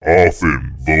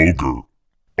often vulgar,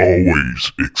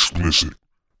 always explicit,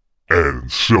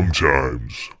 and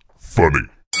sometimes funny.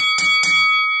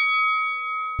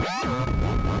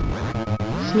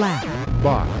 Slap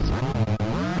Box.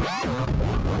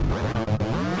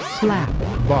 Slap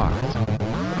Box.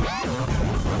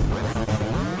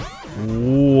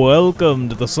 Welcome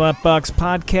to the Slapbox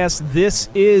Podcast. This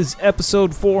is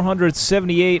episode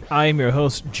 478. I am your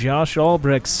host, Josh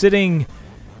Albrecht, sitting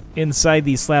inside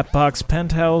the Slapbox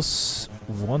penthouse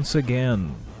once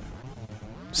again.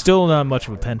 Still not much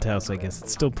of a penthouse, I guess.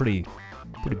 It's still pretty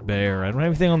bare. I don't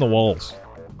have anything on the walls.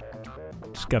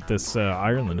 Just got this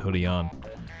Ireland hoodie on.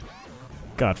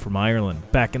 Got from Ireland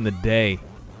back in the day.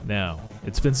 Now,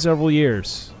 it's been several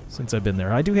years since I've been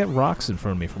there. I do have rocks in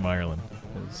front of me from Ireland.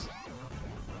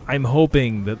 I'm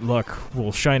hoping that luck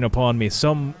will shine upon me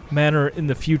some manner in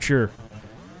the future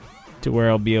to where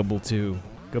I'll be able to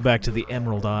go back to the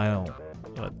Emerald Isle.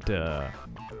 But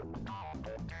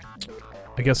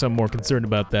I guess I'm more concerned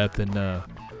about that than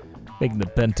making the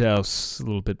penthouse a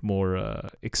little bit more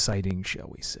exciting,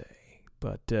 shall we say.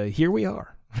 But here we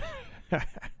are.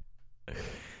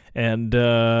 And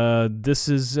this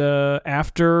is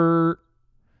after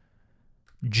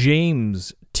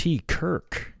James T.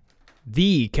 Kirk.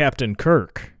 The Captain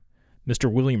Kirk, Mr.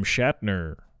 William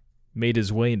Shatner, made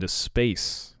his way into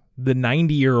space. The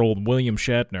 90-year-old William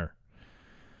Shatner,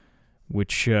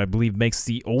 which I believe makes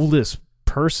the oldest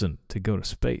person to go to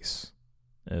space,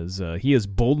 as he has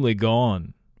boldly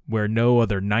gone where no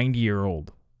other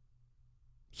 90-year-old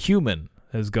human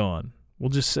has gone.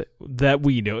 We'll just say that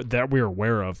we know, that we're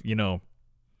aware of,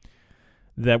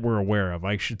 that we're aware of.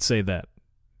 I should say that,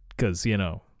 because,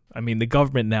 the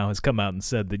government now has come out and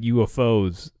said that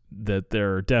UFOs, that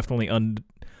there are definitely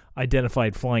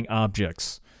unidentified flying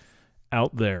objects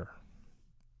out there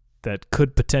that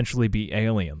could potentially be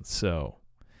aliens. So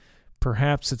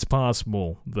perhaps it's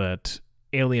possible that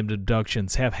alien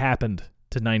abductions have happened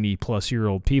to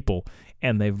 90-plus-year-old people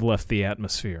and they've left the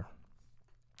atmosphere.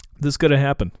 This could have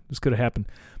happened.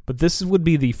 But this would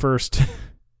be the first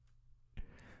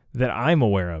that I'm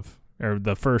aware of. Or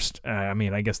the first,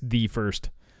 the first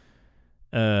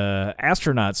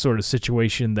astronaut sort of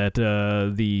situation that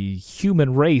the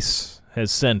human race has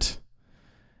sent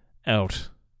out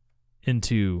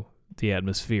into the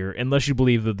atmosphere, unless you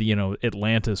believe that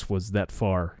Atlantis was that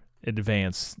far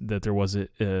advanced that there was a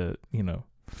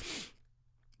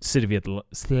city of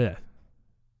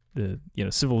the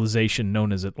civilization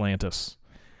known as Atlantis.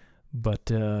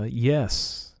 But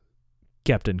yes,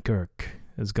 Captain Kirk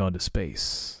has gone to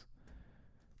space.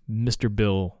 Mr.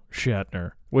 Bill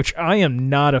Shatner, which I am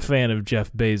not a fan of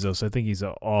Jeff Bezos. I think he's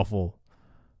an awful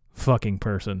fucking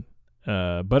person.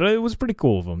 But it was pretty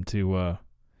cool of him to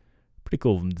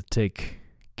take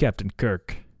Captain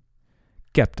Kirk,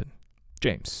 Captain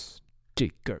James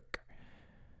T. Kirk,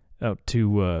 out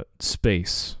to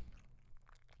space.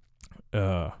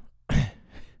 But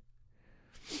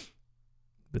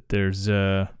there's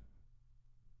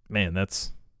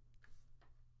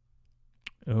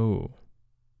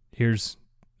here's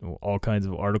all kinds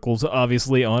of articles,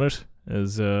 obviously, on it,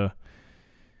 as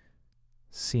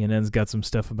CNN's got some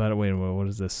stuff about it. Wait a minute, what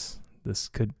is this? This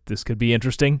could be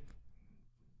interesting.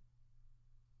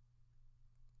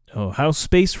 Oh, how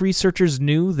space researchers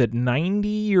knew that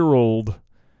 90-year-old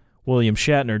William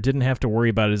Shatner didn't have to worry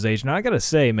about his age. Now, I gotta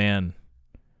say, man,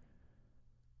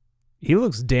 he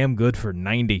looks damn good for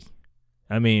 90.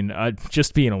 I mean,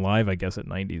 just being alive, I guess, at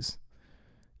 90's,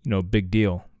 big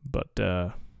deal.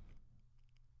 But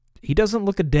he doesn't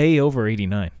look a day over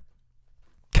 89.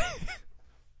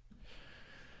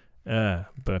 No,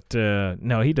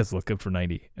 he does look good for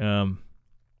 90.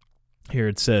 Here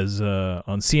it says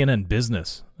on CNN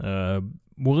Business,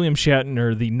 William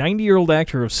Shatner, the 90-year-old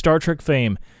actor of Star Trek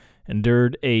fame,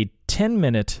 endured a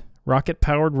 10-minute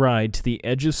rocket-powered ride to the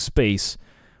edge of space,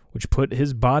 which put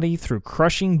his body through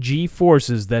crushing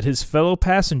G-forces that his fellow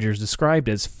passengers described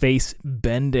as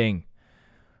face-bending,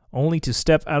 only to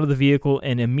step out of the vehicle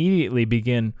and immediately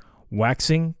begin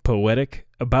waxing poetic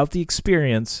about the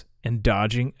experience and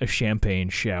dodging a champagne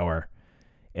shower.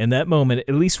 In that moment,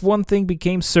 at least one thing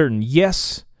became certain.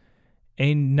 Yes,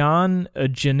 a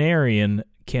non-genarian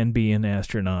can be an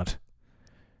astronaut.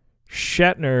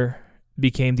 Shatner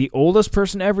became the oldest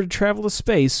person ever to travel to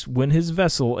space when his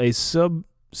vessel, a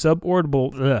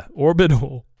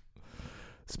suborbital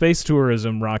space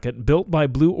tourism rocket built by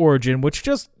Blue Origin, which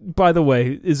just, by the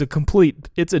way, is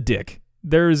it's a dick.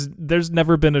 There's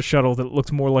never been a shuttle that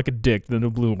looks more like a dick than a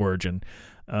Blue Origin.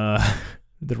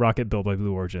 The rocket built by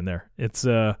Blue Origin there. It's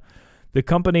the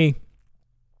company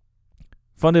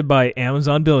funded by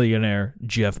Amazon billionaire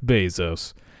Jeff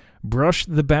Bezos,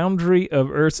 brushed the boundary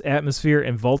of Earth's atmosphere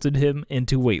and vaulted him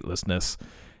into weightlessness.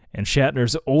 And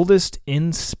Shatner's oldest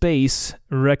in-space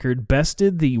record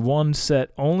bested the one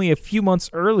set only a few months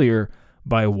earlier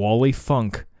by Wally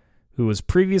Funk, who was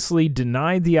previously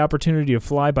denied the opportunity to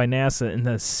fly by NASA in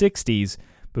the 60s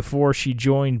before she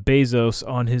joined Bezos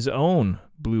on his own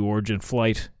Blue Origin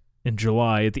flight in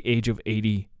July at the age of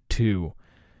 82.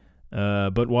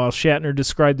 But while Shatner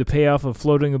described the payoff of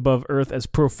floating above Earth as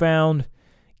profound,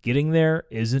 getting there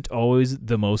isn't always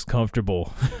the most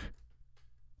comfortable.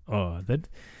 That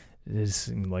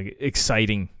is like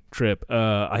exciting trip.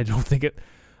 I don't think it.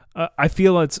 I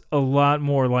feel it's a lot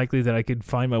more likely that I could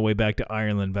find my way back to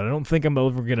Ireland, but I don't think I'm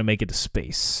ever going to make it to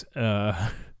space.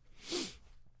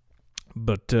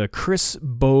 But Chris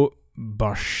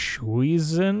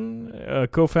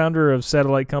Boschhuizen, co-founder of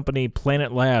satellite company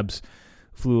Planet Labs,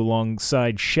 flew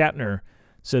alongside Shatner,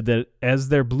 said that as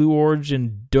their Blue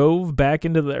Origin dove back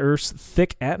into the Earth's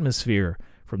thick atmosphere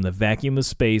from the vacuum of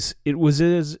space, it was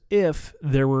as if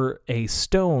there were a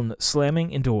stone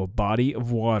slamming into a body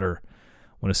of water.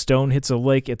 When a stone hits a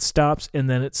lake, it stops and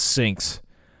then it sinks.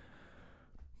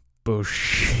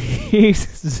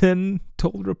 Boschhuizen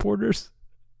told reporters.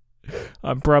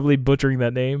 I'm probably butchering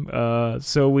that name.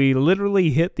 So we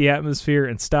literally hit the atmosphere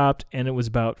and stopped, and it was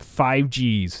about 5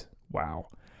 Gs. Wow.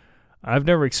 I've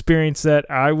never experienced that.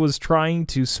 I was trying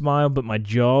to smile, but my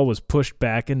jaw was pushed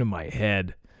back into my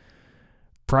head.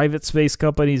 Private space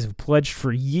companies have pledged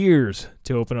for years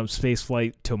to open up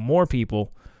spaceflight to more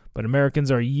people, but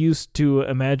Americans are used to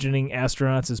imagining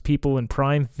astronauts as people in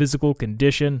prime physical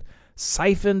condition,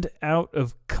 siphoned out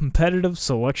of competitive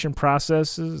selection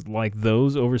processes like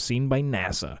those overseen by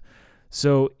NASA.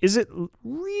 So is it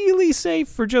really safe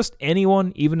for just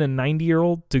anyone, even a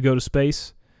 90-year-old, to go to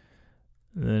space?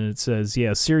 And then it says,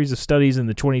 a series of studies in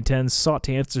the 2010s sought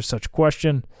to answer such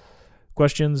questions.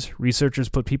 Researchers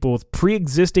put people with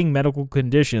pre-existing medical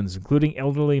conditions, including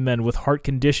elderly men with heart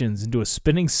conditions, into a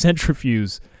spinning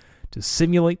centrifuge to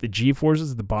simulate the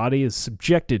G-forces the body is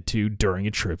subjected to during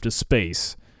a trip to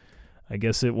space. I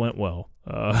guess it went well.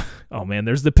 Oh man,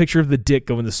 there's the picture of the dick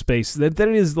going to space. That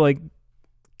is like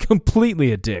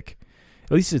completely a dick.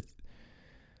 At least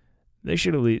they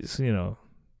should at least,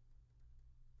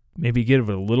 maybe give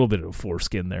it a little bit of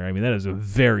foreskin there. I mean, that is a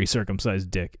very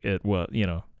circumcised dick.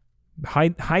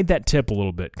 Hide that tip a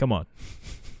little bit. Come on.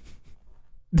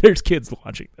 There's kids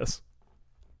watching this.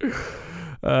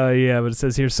 But it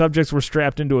says here, subjects were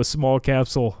strapped into a small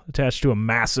capsule attached to a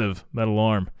massive metal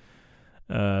arm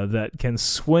that can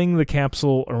swing the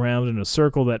capsule around in a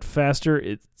circle. That faster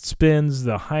it spins,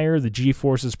 the higher the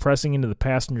G-forces pressing into the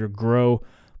passenger grow,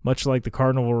 much like the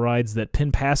carnival rides that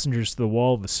pin passengers to the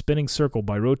wall of a spinning circle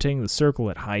by rotating the circle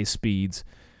at high speeds.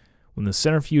 When the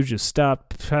centrifuge is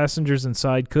stopped, passengers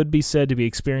inside could be said to be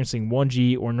experiencing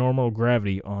 1G or normal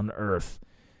gravity on Earth.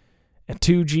 At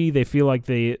 2G, they feel like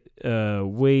they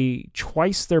weigh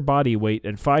twice their body weight.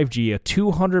 At 5G, a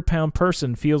 200-pound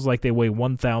person feels like they weigh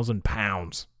 1,000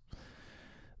 pounds.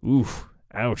 Oof.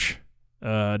 Ouch.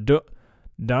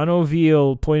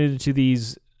 Donoville pointed to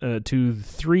these to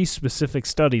 3 specific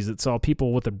studies that saw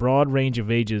people with a broad range of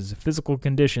ages, physical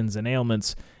conditions, and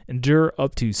ailments endure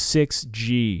up to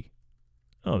 6G.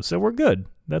 Oh, so we're good.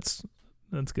 That's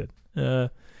good.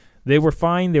 They were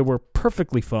fine. They were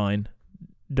perfectly fine,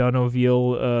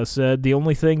 Donoville said. The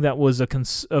only thing that was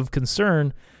of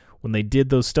concern when they did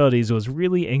those studies was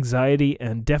really anxiety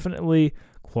and definitely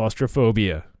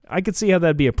claustrophobia. I could see how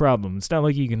that'd be a problem. It's not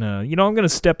like you can, I'm going to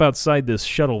step outside this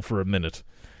shuttle for a minute.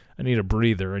 I need a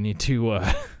breather. I need to,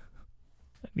 I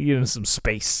need some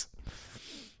space.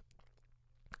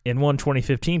 In one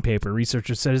 2015 paper,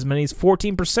 researchers said as many as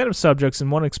 14% of subjects in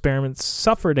one experiment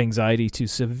suffered anxiety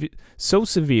so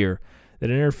severe that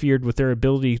it interfered with their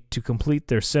ability to complete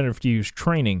their centrifuge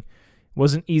training. It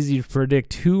wasn't easy to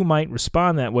predict who might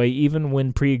respond that way, even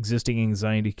when pre-existing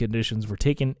anxiety conditions were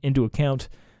taken into account.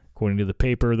 According to the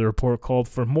paper, the report called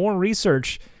for more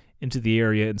research into the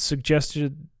area and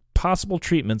suggested possible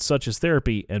treatments such as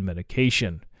therapy and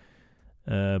medication.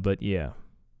 But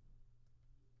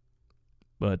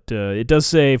it does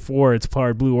say, for its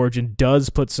part, Blue Origin does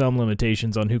put some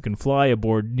limitations on who can fly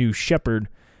aboard New Shepard,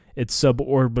 its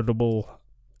suborbital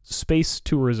space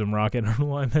tourism rocket. I don't know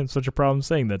why I'm having such a problem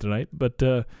saying that tonight, but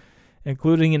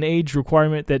including an age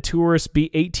requirement that tourists be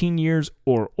 18 years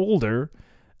or older,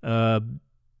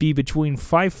 be between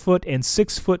 5 foot and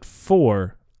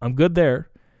 6'4". I'm good there.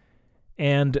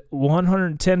 And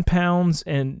 110 pounds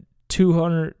and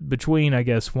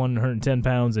 110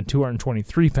 pounds and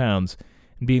 223 pounds.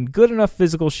 And be in good enough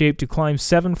physical shape to climb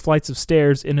 7 flights of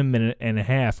stairs in a minute and a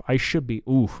half. I should be,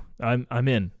 I'm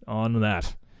in on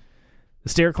that. The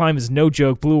stair climb is no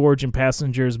joke. Blue Origin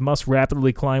passengers must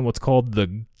rapidly climb what's called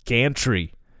the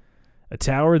gantry, a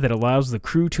tower that allows the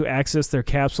crew to access their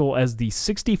capsule as the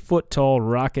 60-foot-tall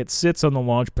rocket sits on the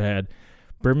launch pad,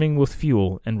 brimming with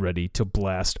fuel and ready to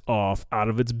blast off out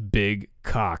of its big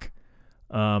cock.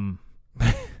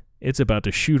 It's about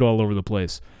to shoot all over the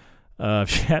place.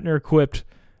 Shatner quipped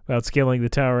about scaling the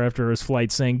tower after his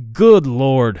flight, saying, "Good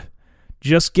Lord,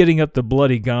 just getting up the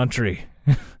bloody gantry."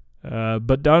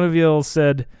 But Donneville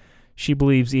said she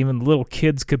believes even little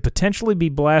kids could potentially be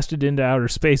blasted into outer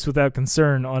space without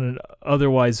concern on an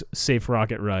otherwise safe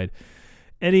rocket ride.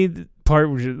 Any part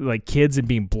where like kids and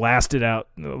being blasted out,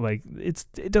 like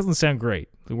it doesn't sound great.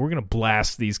 We're gonna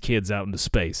blast these kids out into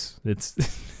space. It's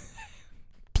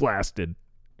blasted.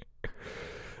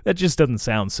 That just doesn't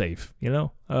sound safe, you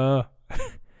know?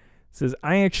 Says,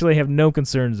 I actually have no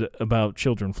concerns about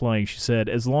children flying, she said,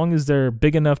 as long as they're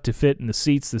big enough to fit in the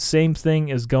seats. The same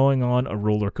thing as going on a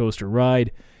roller coaster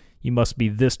ride. You must be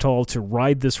this tall to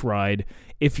ride this ride.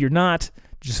 If you're not,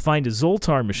 just find a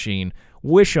Zoltar machine,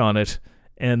 wish on it,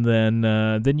 and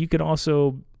then you can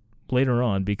also later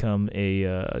on become a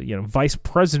vice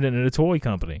president at a toy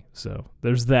company. So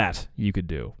there's that you could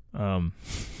do.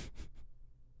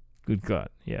 Good God,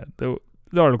 yeah. The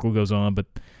article goes on, but.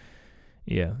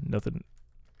 Yeah, nothing.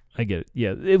 I get it.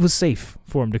 Yeah, it was safe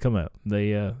for him to come out.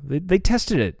 They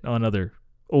tested it on other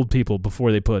old people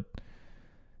before they put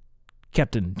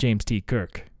Captain James T.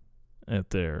 Kirk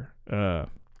out there.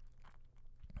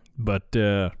 But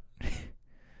it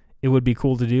would be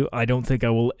cool to do. I don't think I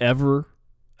will ever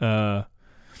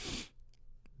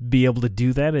be able to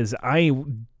do that, as I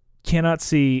cannot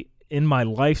see in my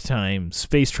lifetime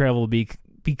space travel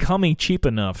becoming cheap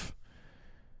enough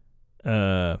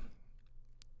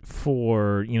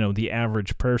for the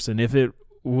average person. If it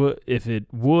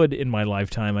would in my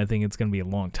lifetime, I think it's going to be a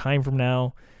long time from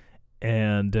now,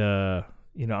 and I'm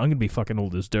going to be fucking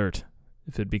old as dirt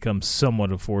if it becomes somewhat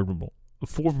affordable.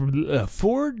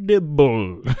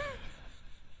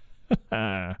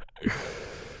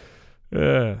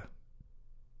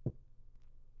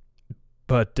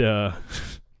 But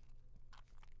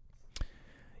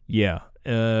yeah.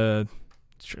 Trying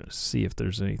to see if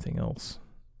there's anything else.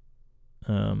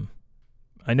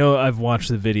 I know I've watched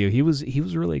the video. He was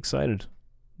really excited.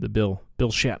 The Bill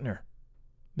Shatner,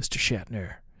 Mr.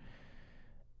 Shatner.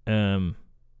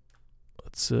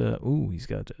 He's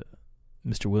got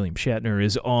Mr. William Shatner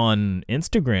is on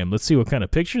Instagram. Let's see what kind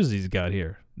of pictures he's got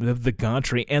here. The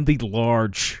gantry and the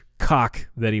large cock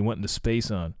that he went into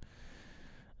space on.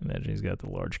 Imagine he's got the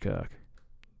large cock,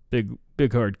 big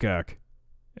hard cock.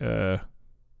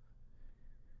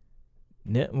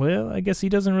 Well, I guess he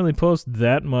doesn't really post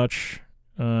that much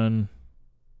on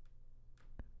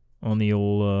the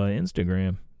old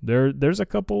Instagram. There's a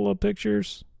couple of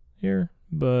pictures here,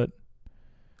 but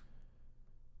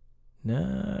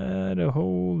not a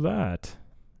whole lot.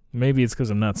 Maybe it's because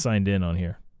I'm not signed in on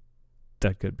here.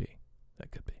 That could be.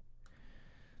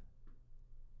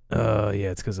 Yeah,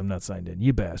 it's because I'm not signed in.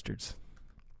 You bastards.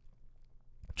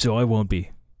 So I won't be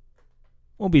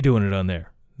doing it on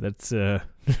there. That's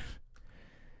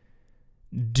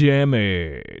damn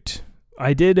it.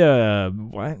 I did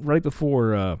right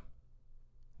before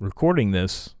recording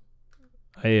this,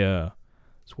 I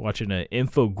was watching an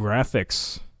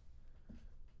infographics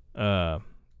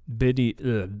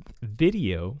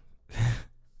video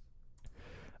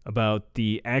about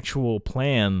the actual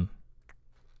plan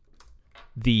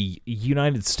the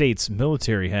United States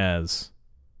military has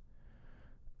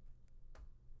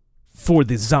for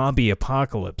the zombie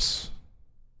apocalypse.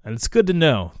 And it's good to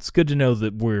know. It's good to know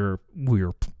that we're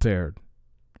prepared.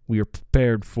 We are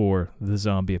prepared for the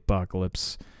zombie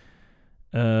apocalypse.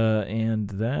 And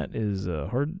that is a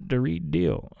hard to read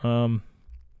deal.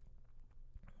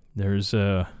 There's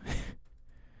here's the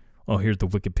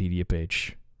Wikipedia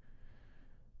page.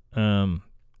 I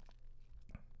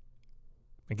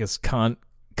guess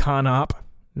CONOP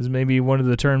is maybe one of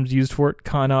the terms used for it.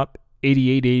 CONOP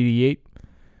 8888.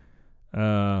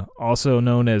 Also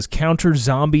known as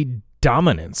Counter-Zombie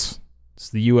Dominance. It's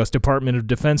the U.S. Department of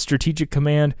Defense Strategic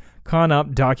Command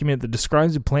CONOP document that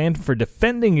describes a plan for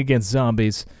defending against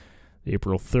zombies. The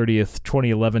April 30th,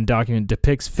 2011 document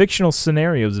depicts fictional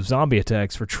scenarios of zombie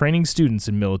attacks for training students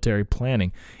in military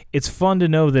planning. It's fun to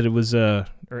know that it was, or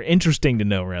interesting to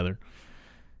know, rather,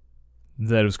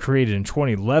 that it was created in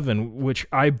 2011, which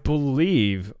I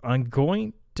believe, I'm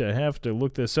going to have to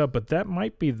look this up, but that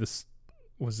might be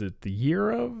was it the year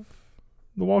of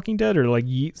The Walking Dead, or like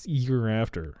year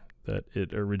after that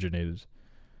it originated?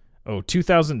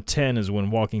 2010 is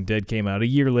when Walking Dead came out. A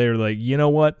year later, like, you know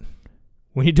what?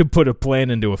 We need to put a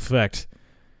plan into effect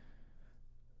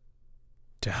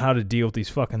to how to deal with these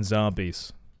fucking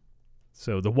zombies.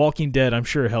 So The Walking Dead, I'm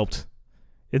sure, helped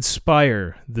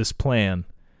inspire this plan.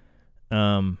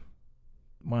 Wow,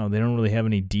 they don't really have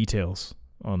any details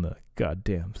on the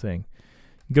goddamn thing.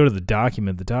 Go to the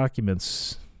document. The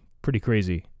document's pretty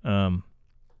crazy. Let's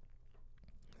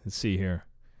see here.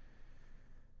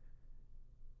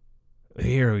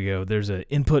 Here we go. There's a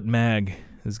Input Mag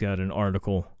has got an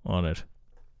article on it.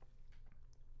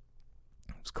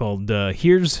 It's called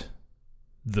Here's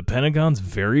the Pentagon's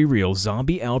Very Real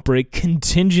Zombie Outbreak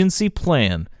Contingency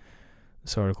Plan.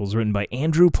 This article is written by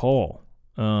Andrew Paul.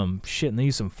 Shit, and they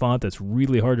use some font that's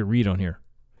really hard to read on here.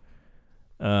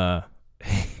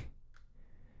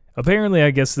 Apparently,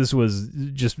 I guess this was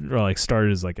just like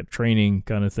started as like a training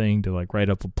kind of thing to like write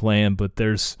up a plan, but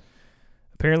there's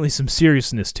apparently some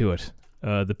seriousness to it.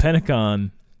 The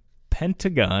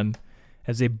Pentagon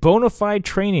has a bona fide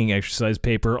training exercise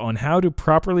paper on how to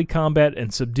properly combat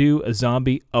and subdue a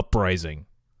zombie uprising.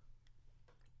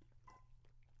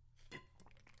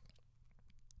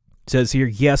 It says here,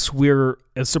 yes, we're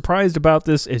as surprised about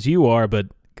this as you are, but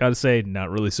gotta say, not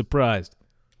really surprised.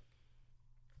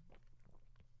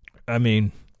 I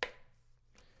mean,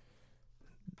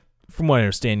 from what I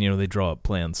understand, they draw up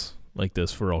plans like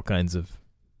this for all kinds of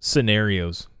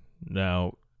scenarios.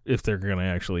 Now, if they're going to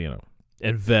actually,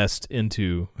 invest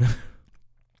into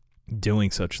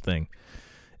doing such thing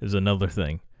is another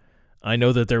thing. I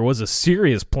know that there was a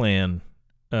serious plan,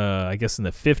 I guess in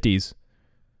the 50s,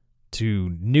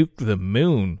 to nuke the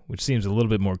moon, which seems a little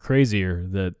bit more crazier,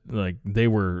 that like they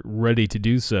were ready to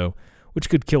do so, which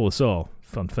could kill us all.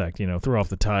 Fun fact, throw off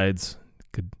the tides,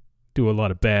 could do a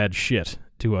lot of bad shit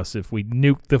to us if we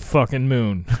nuke the fucking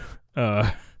moon.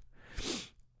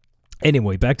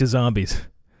 Anyway, back to zombies.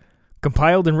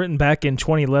 Compiled and written back in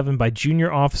 2011 by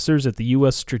junior officers at the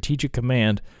U.S. Strategic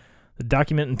Command, the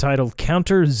document entitled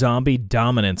Counter Zombie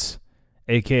Dominance,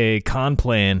 aka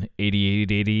CONPLAN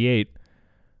 8888,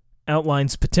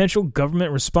 outlines potential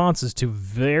government responses to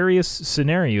various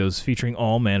scenarios featuring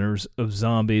all manners of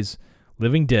zombies,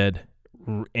 living dead,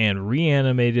 and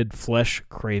reanimated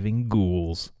flesh-craving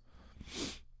ghouls.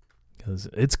 Because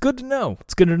it's good to know.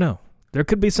 It's good to know. There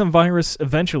could be some virus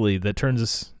eventually that turns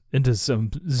us into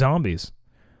some zombies.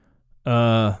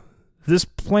 This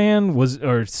plan was,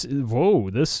 this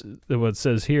what it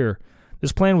says here.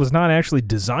 This plan was not actually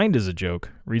designed as a joke,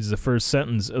 reads the first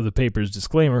sentence of the paper's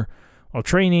disclaimer. While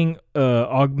training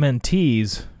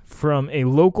augmentees from a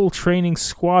local training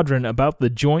squadron about the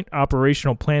joint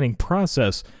operational planning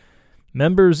process,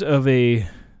 members of a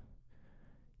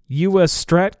U.S.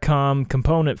 Stratcom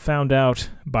component found out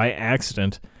by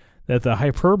accident that the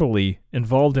hyperbole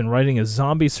involved in writing a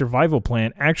zombie survival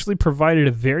plan actually provided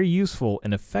a very useful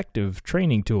and effective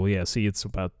training tool. Yeah, see, it's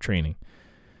about training.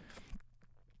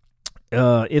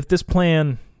 If this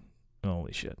plan...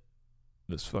 Holy shit.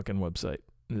 This fucking website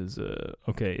is...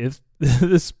 Okay, if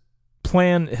this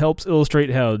plan helps illustrate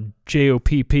how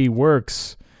JOPP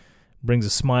works, brings a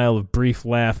smile of brief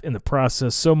laugh in the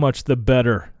process, so much the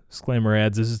better. Disclaimer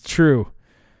adds, this is true.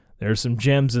 There are some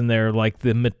gems in there, like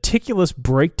the meticulous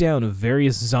breakdown of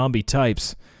various zombie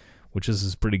types, which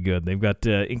is pretty good. They've got,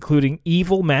 including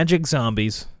evil magic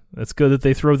zombies. That's good that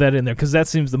they throw that in there, because that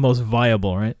seems the most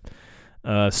viable, right?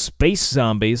 Space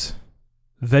zombies,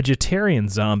 vegetarian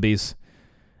zombies,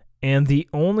 and the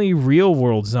only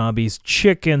real-world zombies,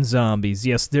 chicken zombies.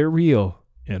 Yes, they're real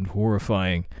and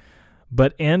horrifying.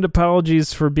 And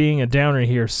apologies for being a downer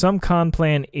here, some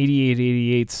CONPLAN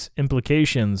 8888's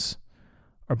implications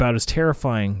are about as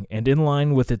terrifying and in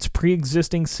line with its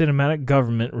pre-existing cinematic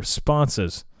government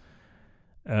responses.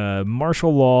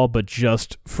 Martial law, but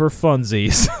just for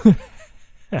funsies.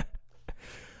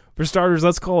 For starters,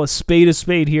 let's call a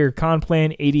spade here.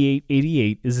 CONPLAN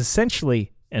 8888 is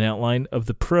essentially an outline of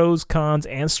the pros, cons,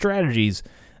 and strategies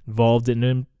involved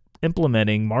in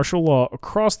implementing martial law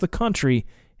across the country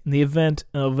in the event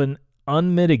of an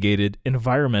unmitigated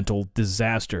environmental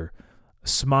disaster. A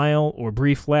smile or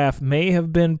brief laugh may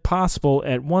have been possible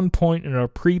at one point in our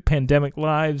pre-pandemic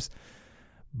lives,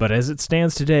 but as it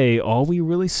stands today, all we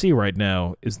really see right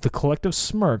now is the collective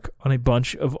smirk on a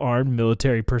bunch of armed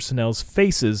military personnel's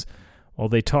faces while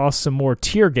they toss some more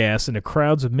tear gas into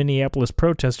crowds of Minneapolis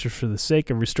protesters for the sake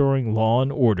of restoring law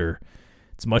and order.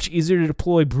 It's much easier to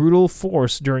deploy brutal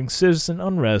force during citizen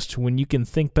unrest when you can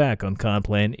think back on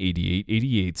CONPLAN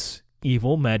 8888's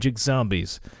evil magic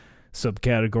zombies.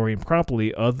 Subcategory and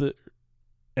promptly other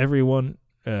everyone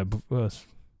in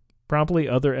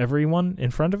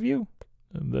front of you.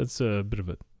 That's a bit of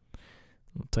a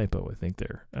typo, I think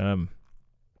there.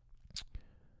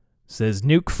 Says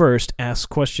nuke first, ask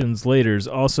questions later.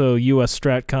 Also, U.S.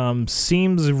 Stratcom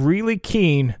seems really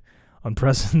keen on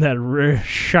pressing that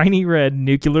shiny red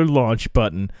nuclear launch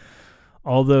button.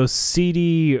 Although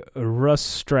CD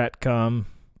Rus Stratcom,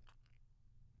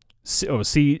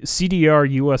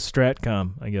 CDR US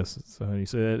Stratcom, I guess that's how you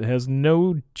say it, has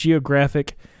no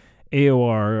geographic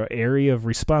AOR, area of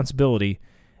responsibility,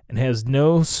 and has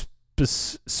no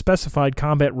specified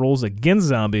combat roles against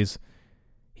zombies.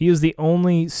 He is the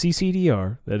only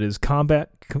CCDR, that is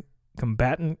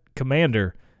combatant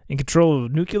commander, in control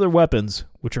of nuclear weapons,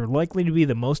 which are likely to be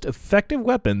the most effective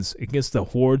weapons against the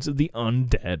hordes of the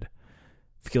undead.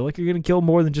 I feel like you're going to kill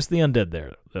more than just the undead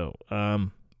there, though.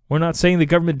 We're not saying the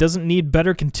government doesn't need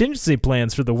better contingency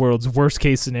plans for the world's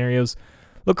worst-case scenarios.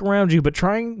 Look around you, but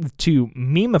trying to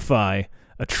memify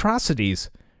atrocities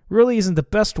really isn't the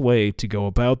best way to go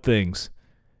about things.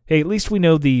 Hey, at least we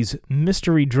know these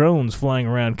mystery drones flying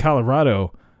around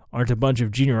Colorado aren't a bunch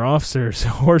of junior officers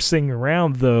horsing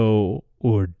around, though.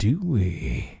 Or do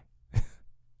we?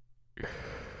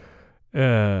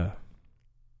 Okay,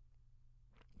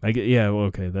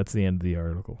 that's the end of the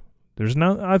article.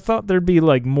 I thought there'd be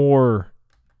like more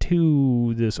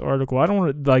to this article. I don't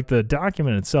want to, like, the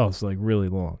document itself is like really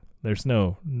long. There's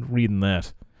no reading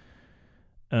that.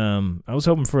 I was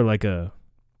hoping for like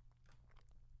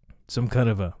some kind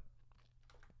of a,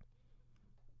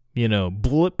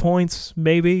 bullet points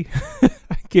maybe.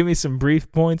 Give me some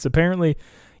brief points. Apparently,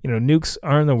 nukes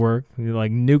are in the work. Like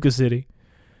Nuka City.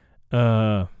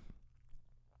 There's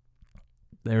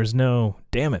no,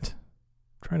 damn it.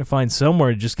 I'm trying to find somewhere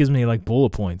it just gives me like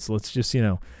bullet points. Let's just,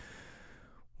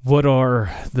 what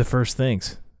are the first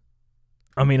things?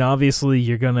 I mean, obviously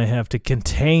you're going to have to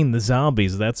contain the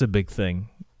zombies. That's a big thing.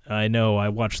 I know I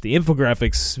watched the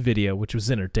infographics video, which was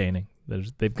entertaining.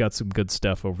 They've got some good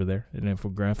stuff over there in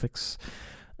infographics.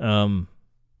 You're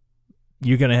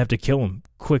going to have to kill them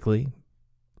quickly.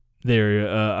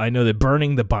 I know that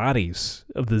burning the bodies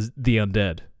of the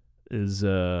undead is,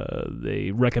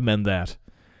 they recommend that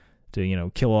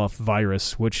to, kill off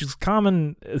virus, which is a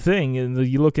common thing. And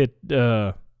you look at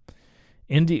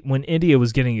India, when India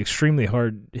was getting extremely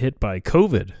hard hit by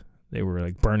COVID, they were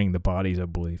like burning the bodies, I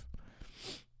believe.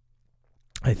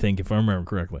 I think, if I remember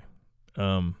correctly.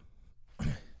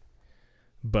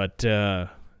 But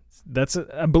that's,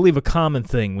 I believe, a common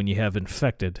thing when you have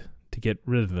infected to get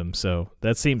rid of them. So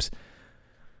that seems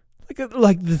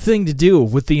like the thing to do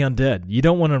with the undead. You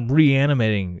don't want them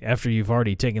reanimating after you've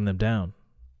already taken them down.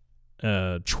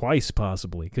 Twice,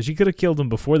 possibly, because you could have killed them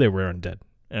before they were undead.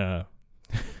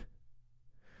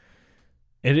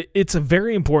 And it's a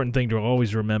very important thing to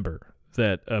always remember,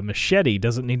 that a machete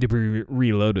doesn't need to be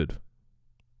reloaded.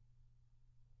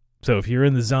 So if you're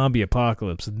in the zombie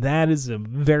apocalypse, that is a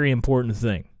very important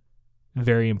thing.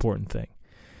 Very important thing.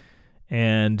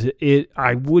 And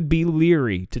I would be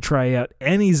leery to try out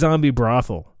any zombie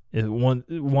brothel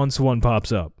once one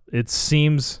pops up. It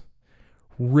seems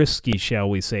risky, shall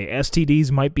we say. STDs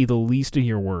might be the least of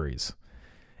your worries.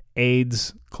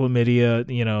 AIDS, chlamydia,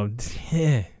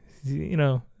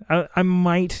 I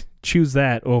might choose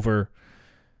that over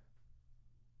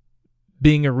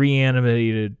being a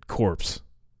reanimated corpse,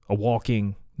 a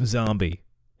walking zombie,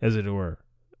 as it were,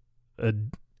 a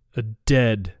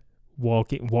dead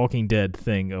walking dead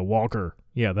thing, a walker.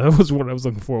 Yeah, that was what I was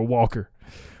looking for, a walker.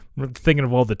 I'm thinking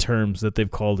of all the terms that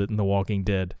they've called it in The Walking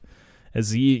Dead.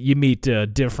 As you meet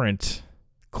different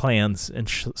clans and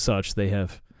such, they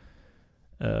have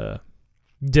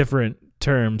different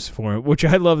terms for it, which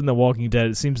I love in The Walking Dead.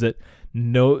 It seems that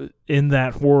in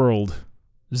that world,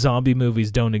 zombie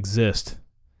movies don't exist,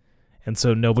 and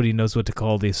so nobody knows what to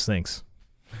call these things.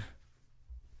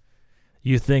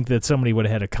 You think that somebody would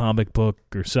have had a comic book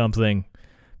or something,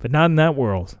 but not in that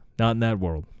world. Not in that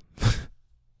world.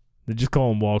 They just call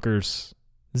them walkers.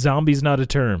 Zombie's not a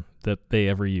term that they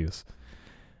ever use.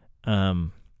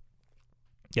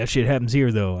 Yeah, shit happens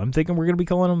here, though. I'm thinking we're going to be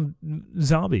calling them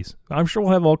zombies. I'm sure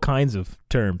we'll have all kinds of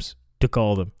terms to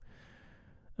call them.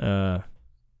 But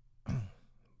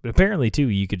apparently, too,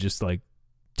 you could just,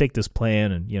 take this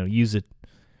plan and, use it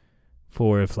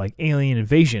for if, alien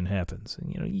invasion happens.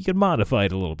 And, you could modify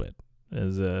it a little bit.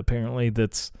 As apparently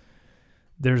there's,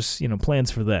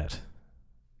 plans for that.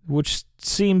 Which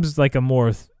seems like a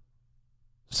more...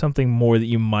 something more that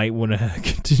you might want to have a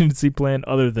contingency plan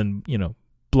other than,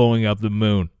 blowing up the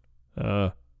moon.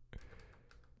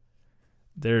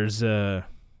 There's, I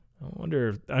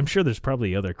wonder, I'm sure there's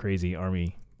probably other crazy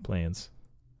army plans.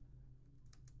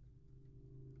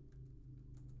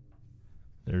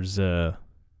 There's,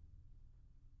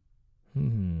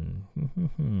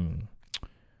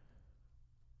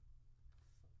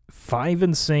 5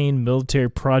 insane military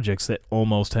projects that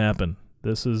almost happened.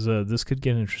 This could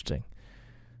get interesting.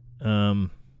 I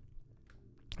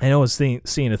know I was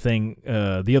seeing a thing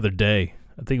the other day.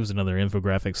 I think it was another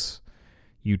infographics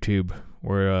YouTube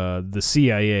where the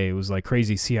CIA, it was like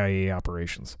crazy CIA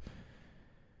operations.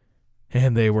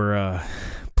 And they were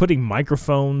putting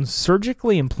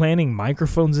surgically implanting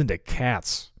microphones into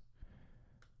cats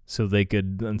so they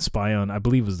could then spy on, I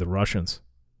believe it was the Russians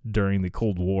during the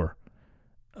Cold War.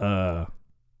 But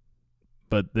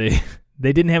they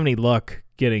didn't have any luck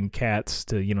getting cats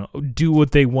to, do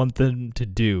what they want them to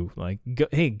do. Like, go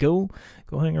hang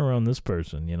around this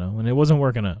person, and it wasn't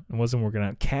working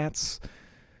out. Cats,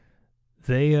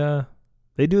 they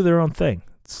do their own thing.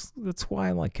 That's why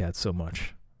I like cats so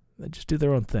much. They just do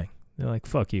their own thing. They're like,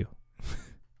 fuck you.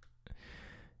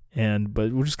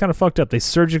 But we're just kind of fucked up. They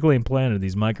surgically implanted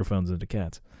these microphones into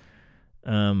cats.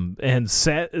 And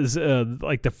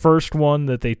like the first one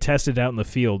that they tested out in the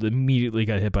field immediately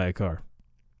got hit by a car.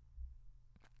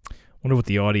 Wonder what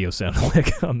the audio sounded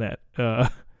like on that.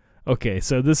 Okay,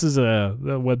 so this is the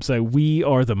website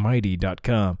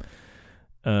wearethemighty.com,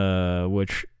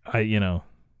 which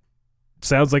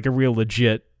sounds like a real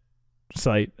legit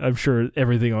site. I'm sure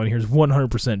everything on here is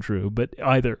 100% true, but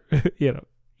either,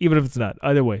 even if it's not,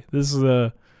 either way, this is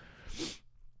the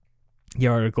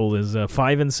article is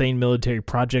 5 insane military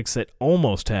projects that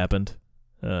almost happened,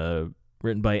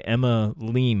 written by Emma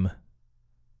Leem.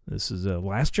 This is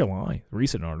last July,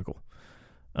 recent article.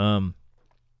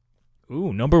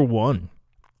 Number 1.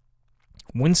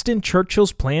 Winston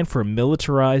Churchill's plan for a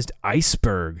militarized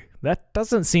iceberg. That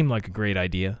doesn't seem like a great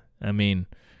idea. I mean,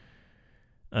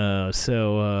 it's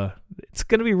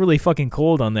going to be really fucking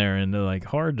cold on there and like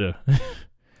hard to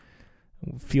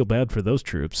feel bad for those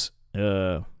troops.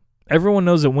 Everyone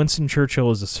knows that Winston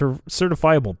Churchill is a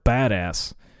certifiable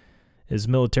badass. His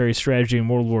military strategy in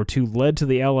World War II led to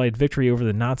the Allied victory over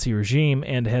the Nazi regime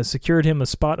and has secured him a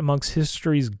spot amongst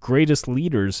history's greatest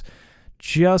leaders.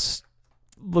 Just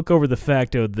look over the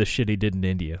fact of the shit he did in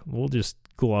India. We'll just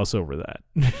gloss over that.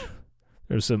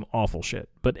 There's some awful shit.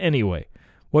 But anyway,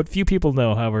 what few people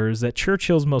know, however, is that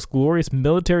Churchill's most glorious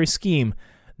military scheme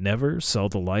never saw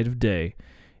the light of day.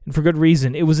 And for good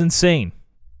reason. It was insane.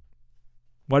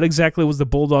 What exactly was the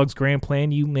Bulldog's grand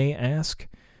plan, you may ask?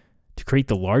 To create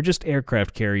the largest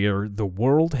aircraft carrier the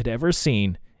world had ever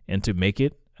seen and to make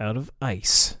it out of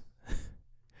ice.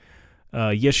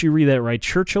 Yes, you read that right.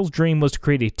 Churchill's dream was to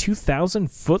create a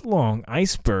 2,000-foot-long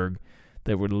iceberg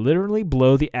that would literally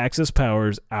blow the Axis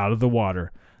powers out of the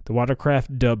water. The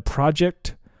watercraft, dubbed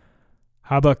Project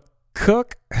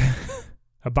Habakkuk,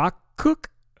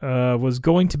 was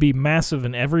going to be massive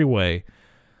in every way.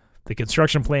 The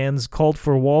construction plans called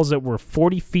for walls that were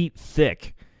 40 feet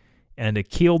thick and a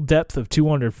keel depth of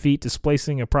 200 feet,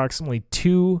 displacing approximately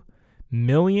 2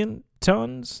 million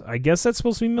tons. I guess that's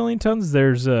supposed to be million tons.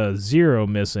 There's a zero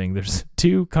missing. There's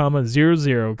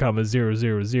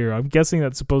 2,00,000. I'm guessing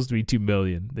that's supposed to be 2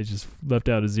 million. They just left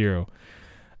out a zero.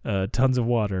 Tons of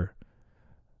water.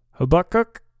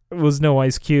 Habakkuk was no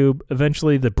ice cube.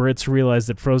 Eventually, the Brits realized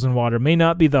that frozen water may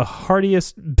not be the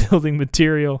hardiest building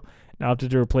material and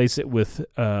opted to replace it with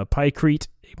pykrete,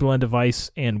 a blend of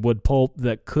ice and wood pulp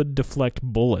that could deflect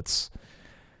bullets.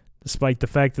 Despite the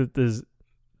fact that this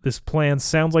plan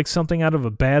sounds like something out of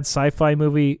a bad sci-fi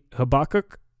movie,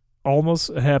 Habakkuk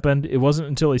almost happened. It wasn't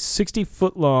until a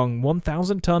 60-foot-long,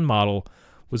 1,000-ton model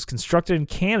was constructed in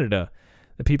Canada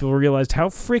that people realized how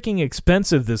freaking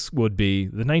expensive this would be.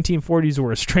 The 1940s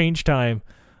were a strange time.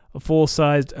 A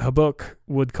full-sized Habakkuk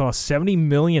would cost $70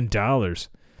 million.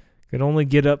 Could only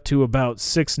get up to about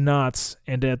 6 knots,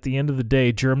 and at the end of the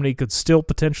day, Germany could still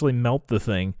potentially melt the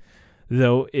thing,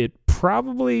 though it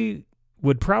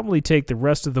would probably take the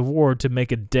rest of the war to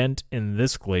make a dent in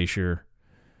this glacier.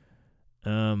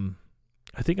 I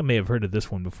think I may have heard of this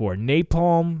one before.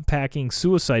 Napalm packing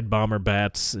suicide bomber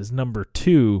bats is number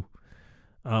 2.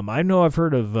 I know I've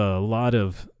heard of a lot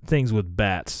of things with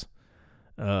bats.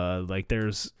 Like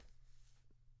there's,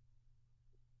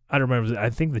 I don't remember, I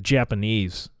think the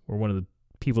Japanese were one of the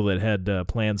people that had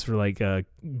plans for like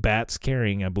bats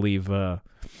carrying, I believe, I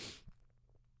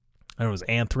don't know, it was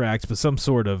anthrax, but some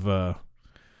sort of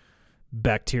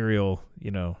bacterial,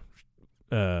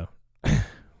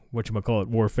 whatchamacallit,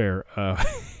 warfare,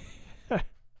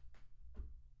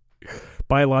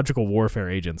 biological warfare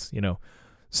agents,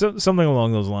 so something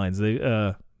along those lines.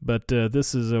 But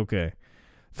this is okay.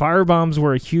 Firebombs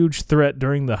were a huge threat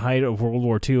during the height of World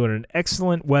War II and an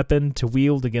excellent weapon to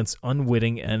wield against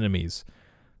unwitting enemies.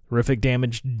 Horrific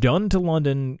damage done to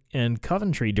London and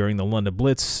Coventry during the London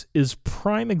Blitz is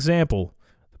prime example.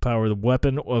 The power of the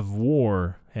weapon of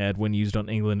war had when used on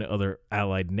England and other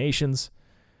allied nations.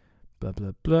 Blah,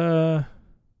 blah, blah.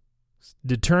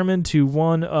 Determined to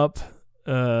one-up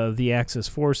the Axis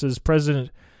forces,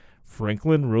 President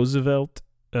Franklin Roosevelt...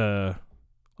 they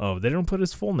don't put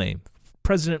his full name.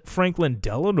 President Franklin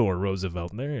Delano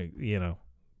Roosevelt. There,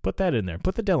 put that in there.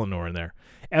 Put the Delano in there.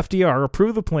 FDR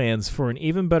approved the plans for an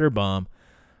even better bomb,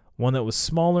 one that was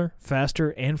smaller, faster,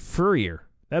 and furrier.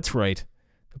 That's right.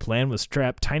 The plan was to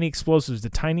strap tiny explosives to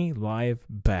tiny, live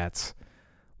bats.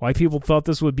 Why people thought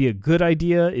this would be a good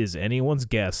idea is anyone's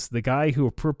guess. The guy who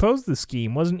proposed the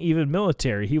scheme wasn't even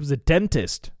military. He was a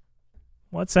dentist.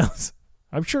 Well, that sounds...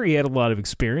 I'm sure he had a lot of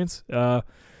experience.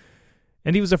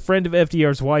 And he was a friend of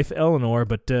FDR's wife, Eleanor,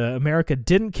 but America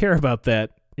didn't care about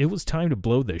that. It was time to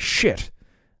blow the shit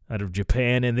out of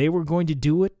Japan, and they were going to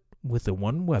do it with the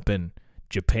one weapon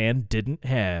Japan didn't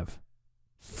have: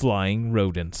 flying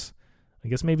rodents. I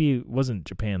guess maybe it wasn't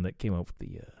Japan that came up with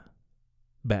the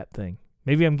bat thing.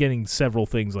 Maybe I'm getting several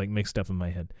things mixed up in my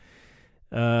head.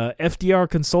 FDR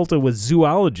consulted with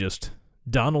zoologist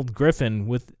Donald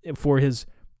Griffin for his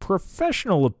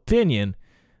professional opinion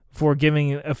before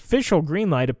giving an official green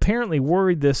light. Apparently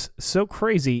worried this so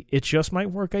crazy it just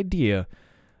might work idea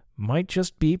might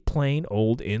just be plain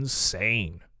old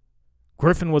insane.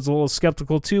 Griffin was a little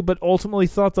skeptical too, but ultimately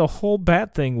thought the whole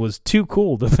bat thing was too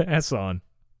cool to pass on.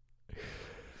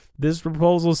 This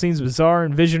proposal seems bizarre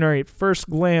and visionary at first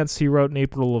glance, he wrote in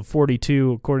April of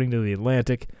 1942, according to The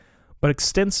Atlantic, but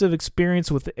extensive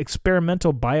experience with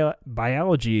experimental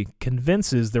biology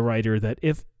convinces the writer that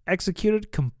if executed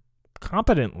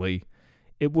competently,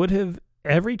 it would have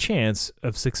every chance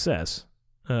of success.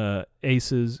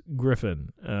 Aces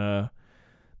Griffin.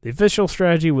 The official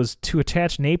strategy was to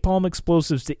attach napalm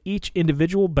explosives to each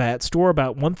individual bat, store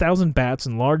about 1,000 bats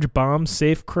in large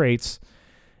bomb-safe crates,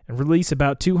 and release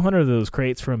about 200 of those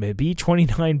crates from a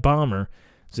B-29 bomber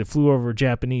as it flew over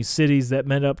Japanese cities. That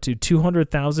meant up to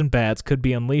 200,000 bats could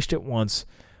be unleashed at once,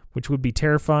 which would be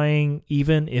terrifying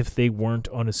even if they weren't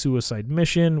on a suicide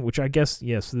mission, which I guess,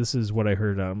 yes, this is what I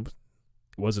heard.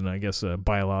 Wasn't, I guess, a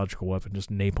biological weapon,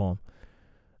 just napalm.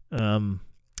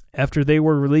 After they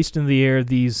were released into the air,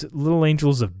 these little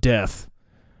angels of death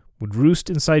would roost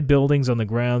inside buildings on the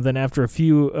ground. Then after a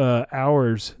few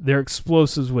hours, their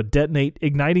explosives would detonate,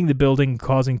 igniting the building,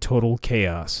 causing total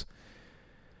chaos.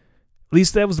 At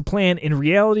least that was the plan. In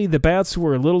reality, the bats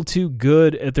were a little too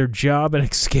good at their job and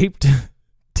escaped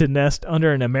to nest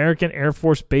under an American Air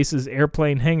Force base's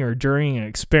airplane hangar during an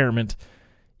experiment.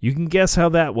 You can guess how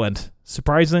that went.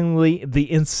 Surprisingly,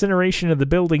 the incineration of the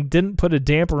building didn't put a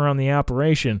damper on the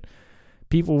operation.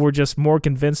 People were just more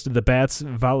convinced of the bats'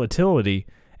 volatility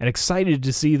and excited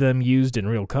to see them used in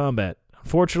real combat.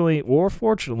 Unfortunately, or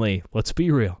fortunately, let's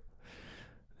be real,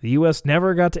 the U.S.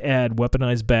 never got to add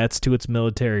weaponized bats to its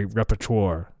military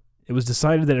repertoire. It was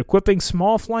decided that equipping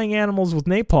small flying animals with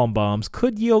napalm bombs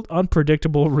could yield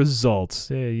unpredictable results.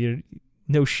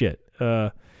 No shit.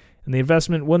 And the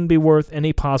investment wouldn't be worth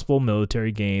any possible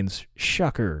military gains.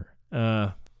 Shocker.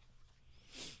 There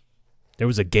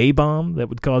was a gay bomb that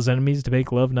would cause enemies to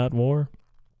make love, not war.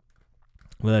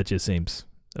 Well, that just seems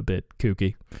a bit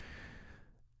kooky.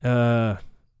 There's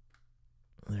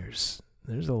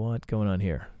a lot going on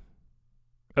here.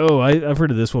 Oh, I've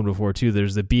heard of this one before too.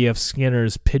 There's the B.F.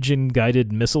 Skinner's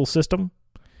pigeon-guided missile system,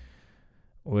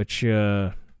 which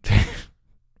why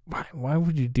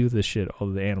would you do this shit all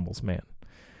to the animals, man?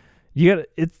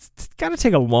 It's got to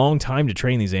take a long time to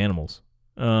train these animals.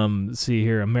 Let's see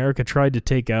here. America tried to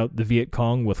take out the Viet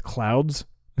Cong with clouds.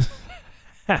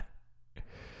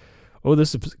 Oh,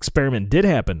 this experiment did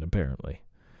happen, apparently.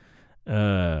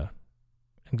 I'm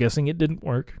guessing it didn't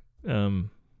work. Yeah.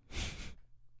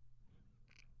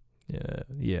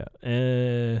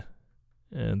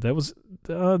 And that was...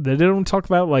 they don't talk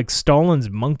about, Stalin's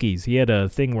monkeys. He had a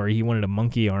thing where he wanted a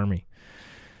monkey army.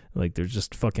 There's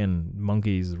just fucking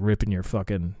monkeys ripping your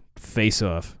fucking face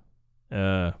off.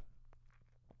 Yeah,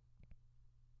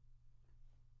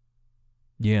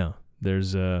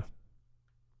 there's,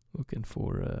 looking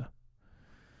for,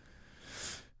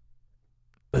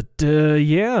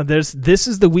 this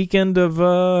is the weekend of,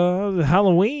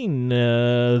 Halloween,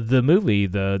 the movie,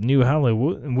 the new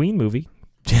Halloween movie.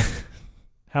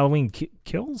 Halloween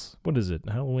Kills? What is it?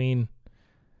 Halloween...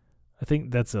 I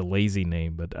think that's a lazy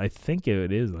name, but I think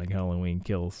it is Halloween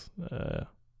Kills.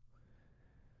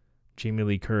 Jamie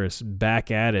Lee Curtis back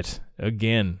at it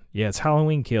again. Yeah, it's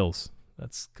Halloween Kills.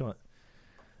 It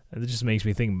just makes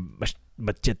me think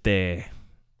Machete.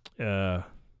 I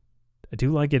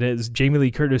do like it as Jamie Lee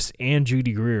Curtis and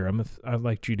Judy Greer. I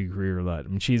like Judy Greer a lot. I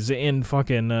mean, she's in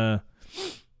fucking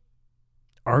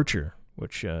Archer,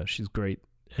 which she's great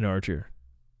in Archer.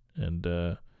 and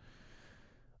I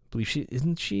believe she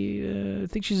isn't she. I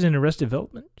think she's in Arrested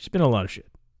Development. She's been in a lot of shit.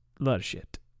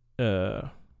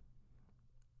 But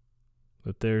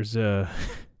there's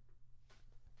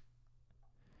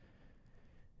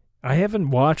I haven't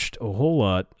watched a whole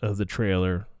lot of the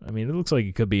trailer. I mean, it looks like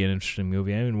it could be an interesting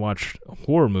movie. I haven't watched a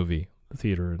horror movie in the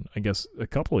theater in, I guess, a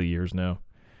couple of years now.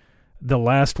 The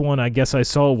last one I guess I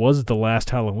saw was the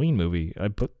last Halloween movie.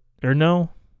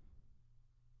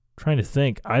 Trying to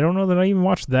think. I don't know that I even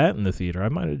watched that in the theater. I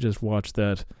might have just watched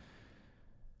that.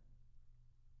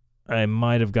 I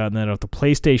might have gotten that off the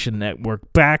PlayStation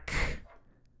Network back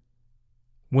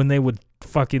when they would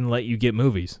fucking let you get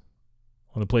movies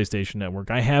on the PlayStation Network.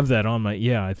 I have that on my...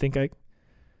 I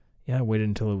waited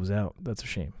until it was out. That's a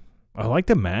shame. I like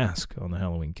the mask on the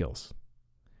Halloween Kills.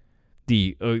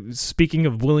 Speaking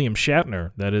of William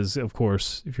Shatner, that is, of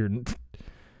course, if you're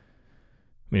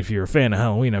a fan of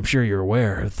Halloween, I'm sure you're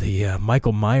aware, the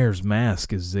Michael Myers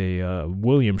mask is a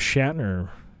William Shatner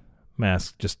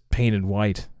mask, just painted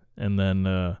white, and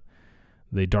then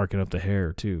they darken up the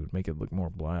hair, too, make it look more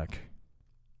black.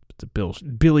 It's a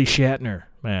Billy Shatner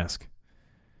mask.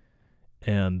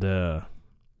 And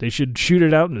they should shoot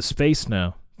it out into space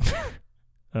now.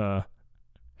 But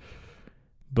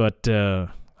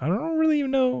I don't really even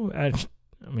know. I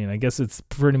mean, I guess it's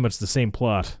pretty much the same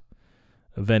plot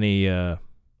of any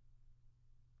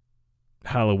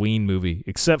Halloween movie,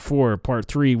 except for Part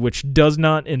 3, which does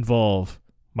not involve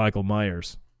Michael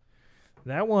Myers.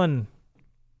 That one,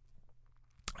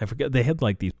 I forget, they had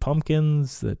like these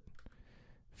pumpkins that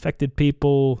affected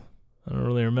people. I don't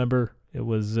really remember. It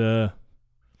was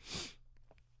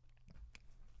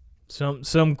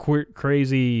some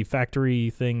crazy factory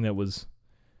thing that was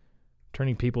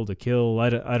turning people to kill. I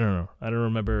don't know. I don't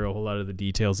remember a whole lot of the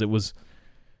details. It was,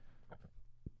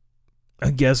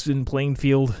 I guess, in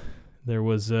Plainfield. There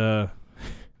was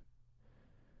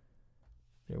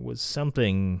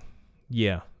something.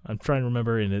 Yeah, I'm trying to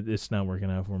remember, and it's not working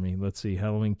out for me. Let's see.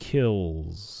 Halloween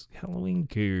Kills.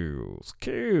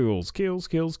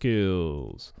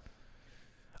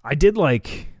 I did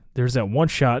like, there's that one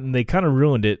shot, and they kind of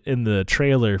ruined it in the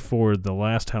trailer for the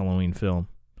last Halloween film.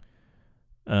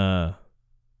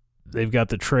 They've got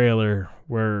the trailer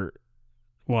where,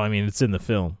 well, I mean, it's in the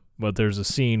film, but there's a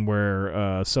scene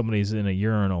where somebody's in a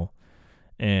urinal,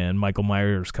 and Michael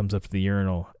Myers comes up to the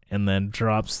urinal, and then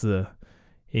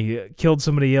he killed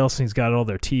somebody else, and he's got all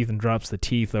their teeth, and drops the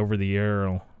teeth over the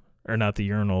urinal. Or not the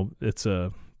urinal, it's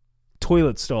a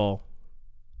toilet stall.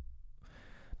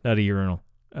 Not a urinal.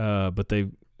 But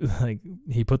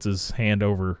he puts his hand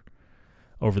over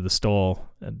the stall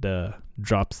and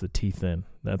drops the teeth in.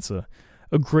 That's a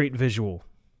great visual.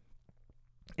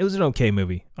 It was an okay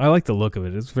movie. I like the look of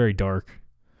it. It's very dark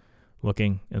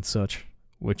looking and such.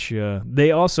 Which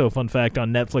they also, fun fact,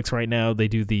 on Netflix right now, they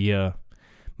do the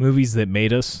movies that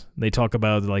made us. They talk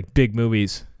about like big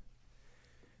movies,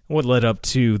 what led up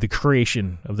to the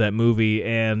creation of that movie,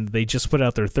 and they just put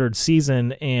out their third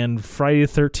season, and Friday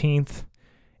the 13th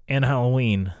and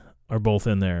Halloween are both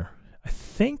in there. I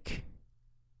think,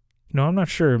 I'm not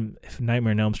sure if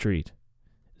Nightmare on Elm Street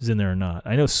is in there or not.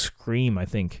 I know Scream, I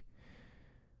think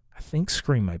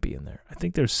Scream might be in there. I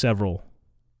think there's several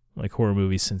like horror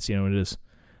movies since, it is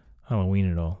Halloween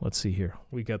and all. Let's see here.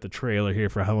 We got the trailer here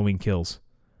for Halloween Kills.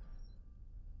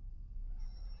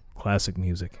 Classic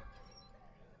music.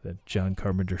 That John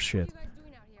Carpenter shit. What are you guys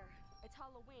doing out here? It's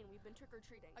Halloween. We've been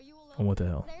trick-or-treating. Are you alone? Oh, what the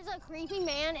hell? There's a creepy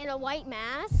man in a white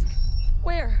mask,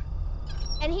 Where?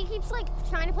 and he keeps like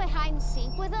trying to play hide and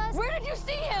seek with us. Where did you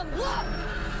see him? Look!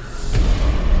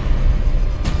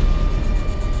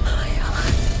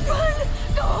 Run!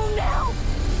 Go home now!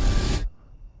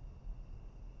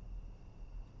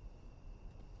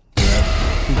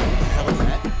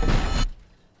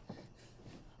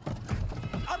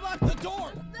 Unlock the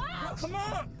door! Come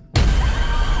on!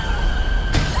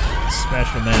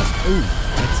 Smash the mask. Ooh,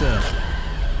 that's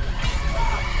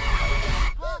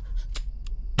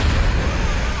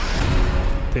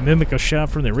They mimic a shot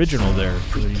from the original there.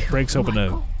 Where he breaks open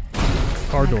a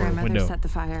car door window. Set the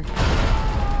fire.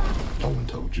 No one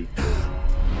told you.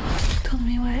 Told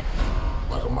me what?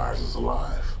 Michael Myers is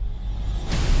alive.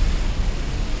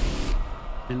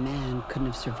 A man couldn't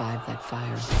have survived that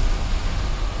fire.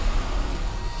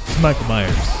 It's Michael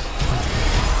Myers.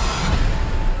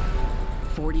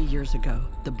 40 years ago,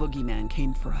 the boogeyman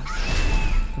came for us.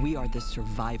 We are the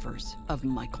survivors of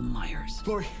Michael Myers.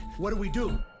 Lori, what do we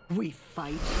do? We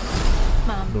fight.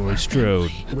 Mom, Laurie Strode.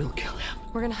 We'll kill him.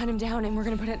 we're gonna hunt him down and we're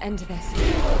gonna put an end to this.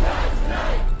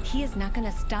 He is not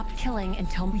gonna stop killing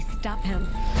until we stop him.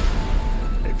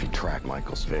 If you track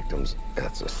Michael's victims,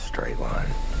 that's a straight line.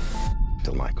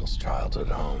 to Michael's childhood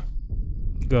home.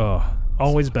 Oh,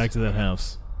 always back to that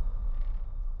house.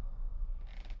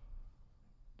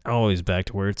 Always back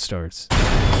to where it starts.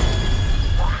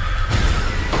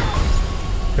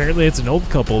 Apparently it's an old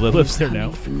couple that lives there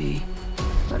now. He's coming for me,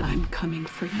 but I'm coming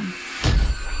for him.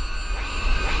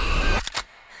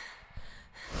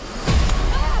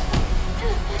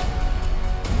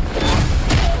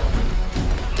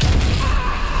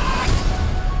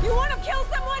 You want to kill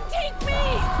someone? Take me!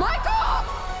 Michael!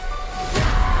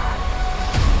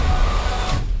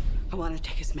 I want to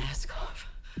take his mask off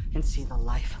and see the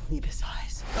life leave his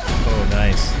eyes. Oh,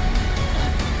 nice.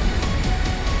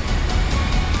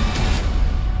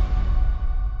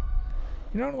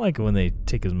 You know, I don't like it when they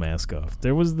take his mask off.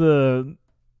 There was the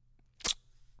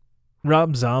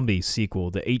Rob Zombie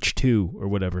sequel, the H2 or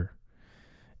whatever.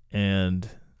 And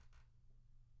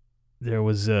there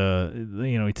was,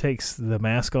 he takes the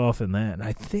mask off in that. And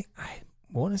I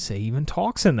want to say he even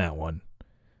talks in that one.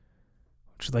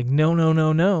 Which is like, no,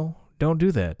 don't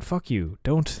do that. Fuck you.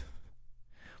 Don't.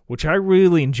 Which I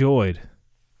really enjoyed.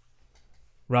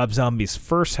 Rob Zombie's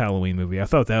first Halloween movie. I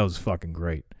thought that was fucking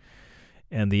great.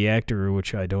 And the actor,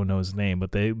 which I don't know his name,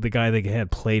 but the guy they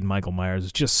had played Michael Myers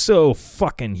is just so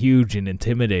fucking huge and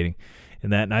intimidating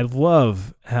in that. And I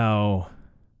love how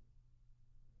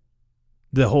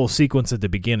the whole sequence at the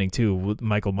beginning, too, with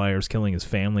Michael Myers killing his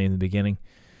family in the beginning.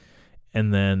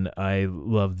 And then I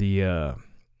love the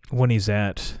when he's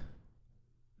at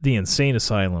the insane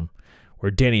asylum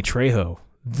where Danny Trejo,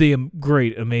 the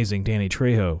great, amazing Danny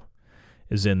Trejo,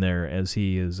 is in there as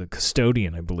he is a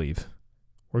custodian, I believe,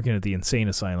 working at the insane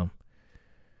asylum.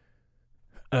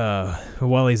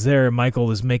 While he's there,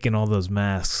 Michael is making all those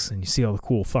masks, and you see all the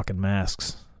cool fucking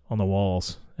masks on the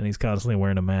walls, and he's constantly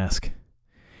wearing a mask.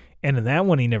 And in that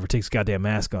one, he never takes a goddamn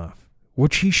mask off,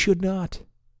 which he should not.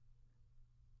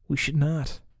 We should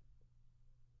not.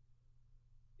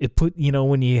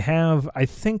 When you have, I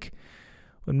think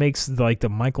what makes like the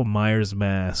Michael Myers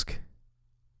mask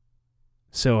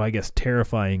so, I guess,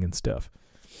 terrifying and stuff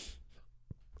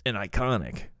and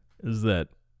iconic is that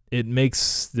it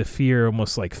makes the fear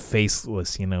almost like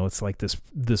faceless, it's like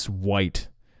this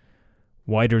whiter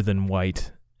than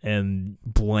white and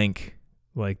blank.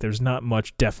 Like there's not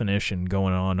much definition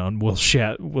going on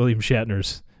William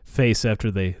Shatner's face after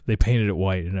they painted it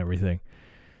white and everything.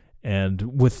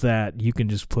 And with that, you can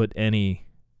just put anything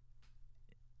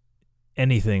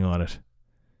on it.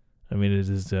 I mean, it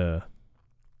is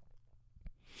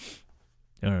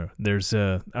I don't know. There's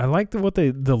I like the look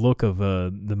of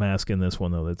the mask in this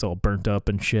one though. It's all burnt up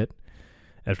and shit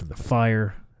after the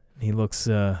fire. He looks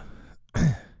he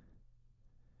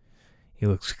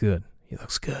looks good. He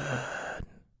looks good.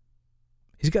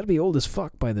 He's got to be old as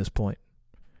fuck by this point.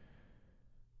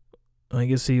 I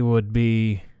guess he'd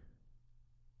be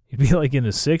like in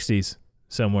his 60s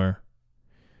somewhere.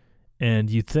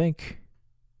 And you'd think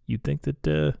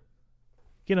that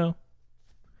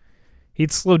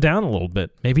he'd slow down a little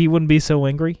bit. Maybe he wouldn't be so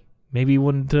angry. Maybe he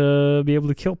wouldn't be able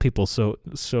to kill people so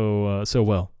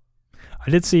well.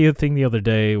 I did see a thing the other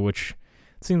day, which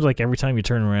it seems like every time you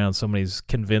turn around, somebody's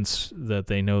convinced that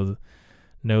they know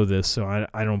this. So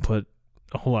I don't put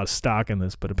a whole lot of stock in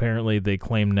this, but apparently they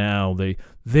claim now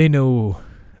they know.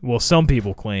 Well, some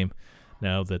people claim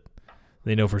now that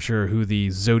they know for sure who the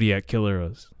Zodiac killer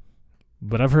is.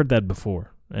 But I've heard that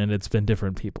before, and it's been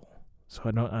different people. So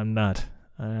I don't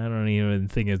even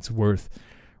think it's worth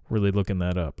really looking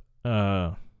that up.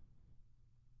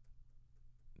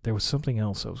 There was something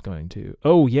else I was going to.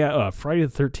 Oh, yeah, Friday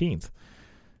the 13th.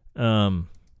 The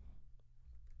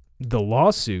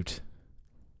lawsuit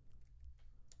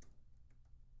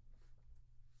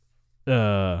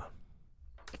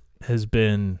has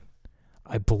been,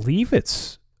 I believe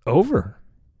it's over.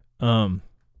 Let's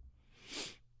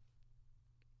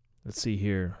see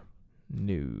here.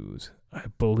 News. I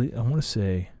want to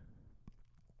say,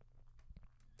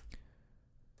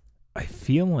 I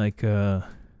feel like, yeah,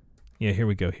 here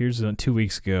we go. Here's 2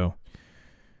 weeks ago.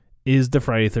 Is the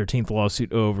Friday 13th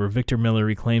lawsuit over? Victor Miller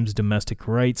reclaims domestic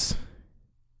rights,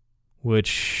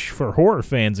 which for horror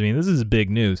fans, I mean, this is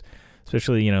big news,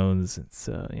 especially, it's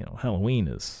Halloween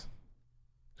is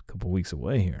a couple weeks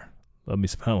away here. Love me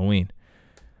some Halloween.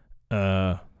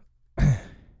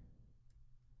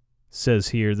 Says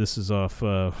here, this is off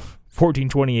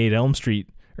 1428 Elm Street,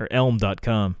 or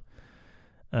elm.com.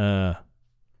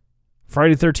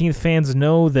 Friday the 13th fans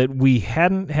know that we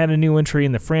hadn't had a new entry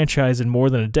in the franchise in more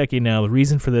than a decade now. The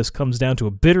reason for this comes down to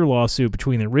a bitter lawsuit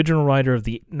between the original writer of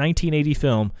the 1980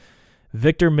 film,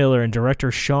 Victor Miller, and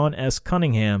director Sean S.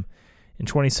 Cunningham. In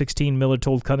 2016, Miller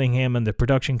told Cunningham and the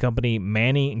production company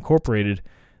Manny Incorporated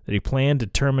that he planned to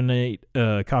terminate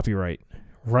copyright.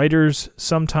 Writers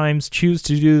sometimes choose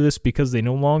to do this because they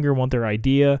no longer want their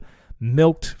idea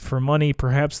milked for money.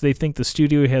 Perhaps they think the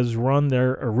studio has run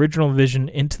their original vision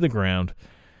into the ground.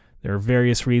 There are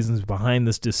various reasons behind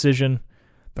this decision.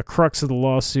 The crux of the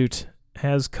lawsuit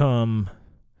has come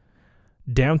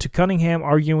down to Cunningham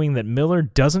arguing that Miller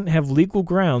doesn't have legal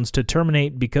grounds to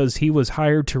terminate because he was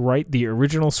hired to write the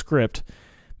original script.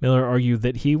 Miller argued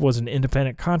that he was an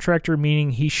independent contractor,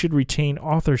 meaning he should retain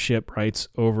authorship rights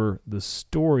over the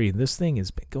story. This thing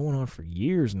has been going on for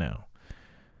years now,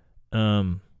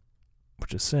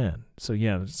 which is sad. So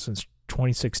yeah, since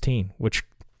 2016, which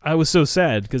I was so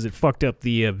sad because it fucked up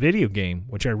the video game,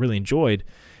 which I really enjoyed,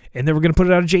 and they were going to put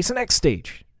it out on Jason X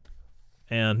stage.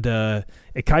 And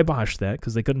it kiboshed that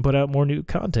because they couldn't put out more new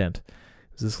content.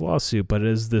 It's this lawsuit, but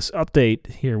as this update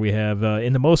here we have,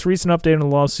 in the most recent update on the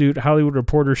lawsuit, Hollywood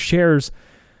Reporter shares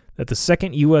that the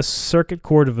Second U.S. Circuit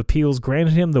Court of Appeals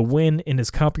granted him the win in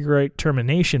his copyright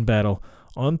termination battle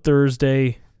on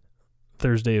Thursday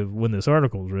of when this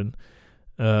article was written.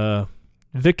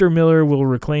 Victor Miller will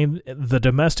reclaim the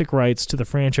domestic rights to the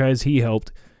franchise he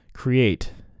helped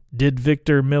create. Did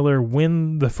Victor Miller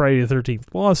win the Friday the 13th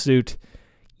lawsuit?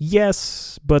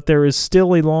 Yes, but there is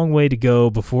still a long way to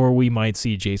go before we might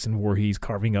see Jason Voorhees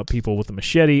carving up people with a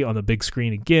machete on the big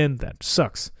screen again. That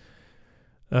sucks.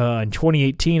 In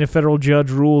 2018, a federal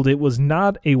judge ruled it was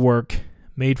not a work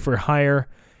made for hire,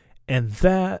 and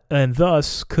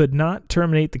thus could not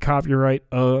terminate the copyright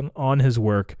on his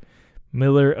work.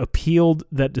 Miller appealed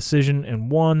that decision and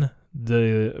won.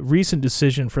 The recent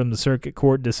decision from the circuit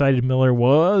court decided Miller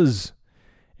was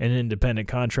an independent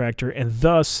contractor and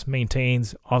thus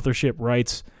maintains authorship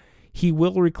rights. He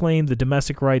will reclaim the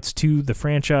domestic rights to the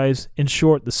franchise. In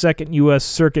short, the Second U.S.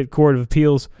 Circuit Court of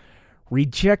Appeals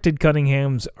rejected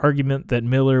Cunningham's argument that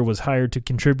Miller was hired to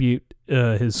contribute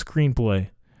his screenplay.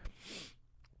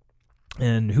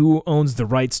 And who owns the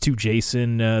rights to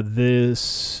Jason?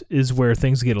 This is where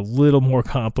things get a little more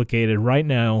complicated. Right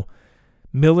now,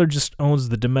 Miller just owns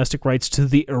the domestic rights to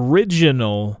the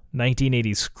original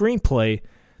 1980s screenplay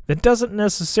that doesn't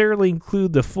necessarily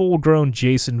include the full-grown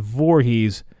Jason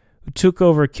Voorhees, who took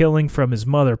over Killing from his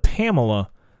mother, Pamela.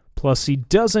 Plus, he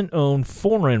doesn't own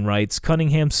foreign rights.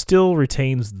 Cunningham still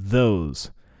retains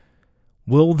those.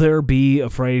 Will there be a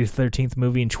Friday the 13th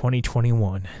movie in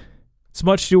 2021? It's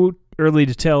much too early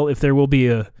to tell if there will be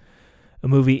a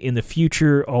movie in the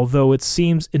future, although it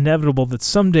seems inevitable that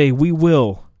someday we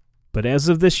will. But as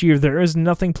of this year, there is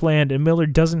nothing planned, and Miller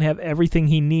doesn't have everything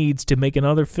he needs to make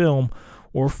another film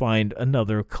or find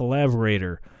another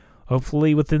collaborator.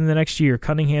 Hopefully, within the next year,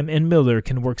 Cunningham and Miller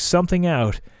can work something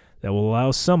out that will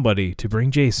allow somebody to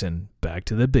bring Jason back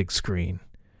to the big screen.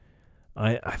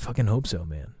 I fucking hope so,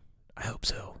 man. I hope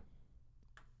so.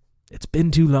 It's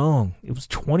been too long. It was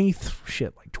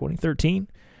 2013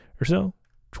 or so?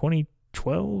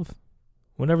 2012?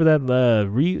 Whenever that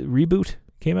reboot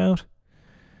came out?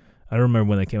 I don't remember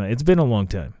when that came out. It's been a long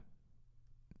time.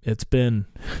 It's been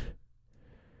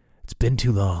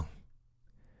too long.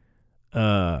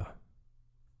 There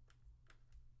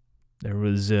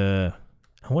was I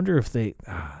wonder if they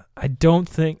I don't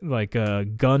think like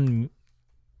Gun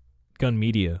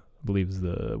Media, I believe, is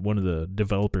one of the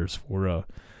developers for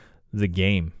the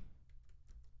game.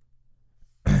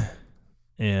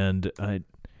 And I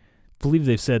believe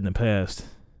they've said in the past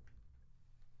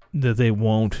that they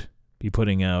won't be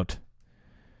putting out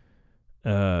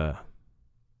any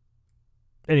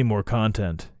more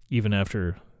content even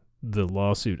after the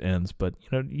lawsuit ends. But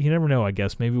you never know. I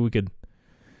guess maybe with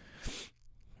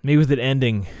it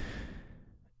ending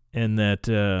and that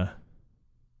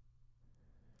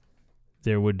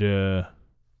there would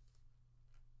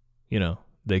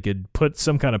they could put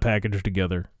some kind of package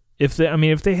together. If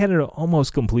they had it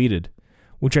almost completed,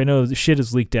 which I know the shit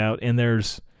is leaked out, and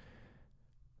there's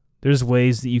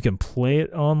ways that you can play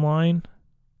it online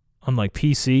on like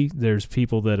PC. There's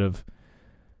people that have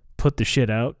put the shit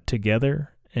out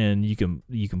together, and you can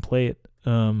play it.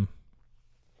 I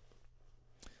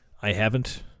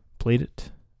haven't played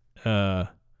it, but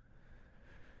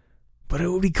it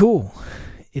would be cool.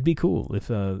 It'd be cool if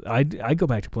I go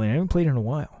back to playing. I haven't played it in a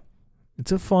while.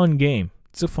 It's a fun game.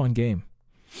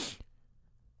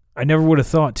 I never would have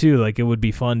thought too, like it would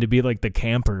be fun to be like the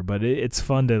camper, but it's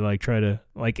fun to like try to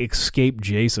like escape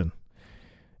Jason.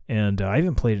 And I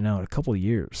haven't played it now in a couple of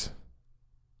years.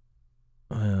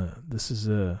 This is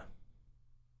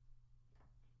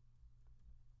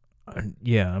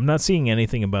I'm not seeing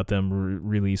anything about them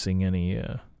releasing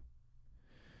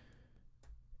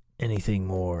anything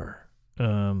more.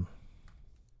 Or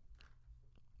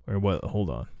what?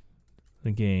 Hold on.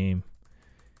 The game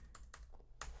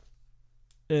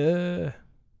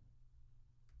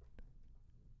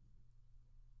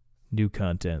New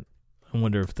content. I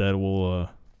wonder if that will.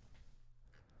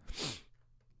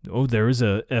 Oh, there is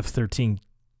a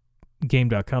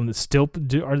F13game.com that's still.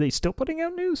 Are they still putting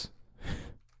out news?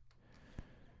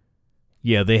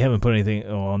 Yeah, they haven't put anything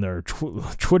on their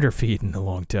Twitter feed in a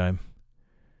long time.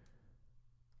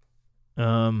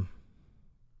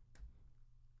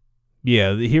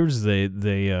 Yeah, here's they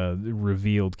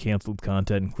revealed canceled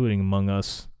content, including Among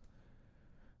Us,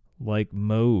 like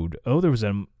mode. Oh, there was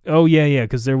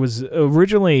because there was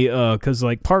originally because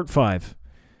like Part 5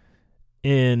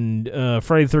 in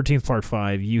Friday the 13th Part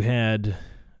 5, you had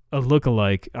a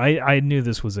lookalike. I knew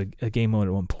this was a game mode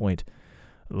at one point,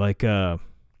 like the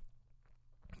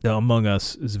Among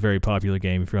Us is a very popular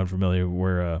game, if you're unfamiliar,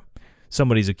 where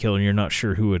somebody's a killer and you're not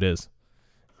sure who it is.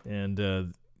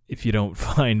 And if you don't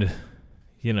find,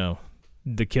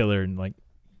 the killer and like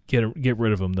get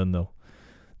rid of them, then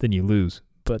you lose.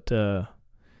 But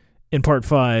in Part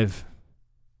 5,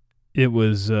 it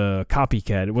was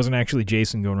copycat. It wasn't actually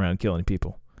Jason going around killing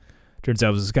people. Turns out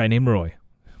it was this guy named Roy.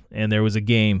 And there was a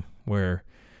game where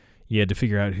you had to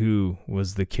figure out who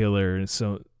was the killer. And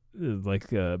so like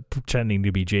pretending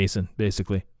to be Jason,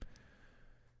 basically.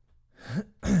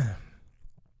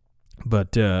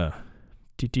 But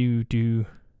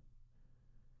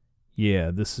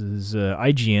yeah, this is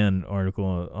IGN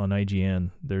article on IGN.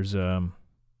 There's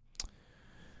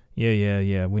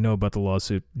yeah, we know about the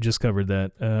lawsuit. Just covered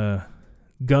that.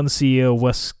 Gun CEO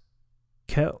Wes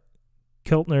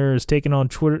Keltner is taken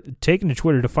to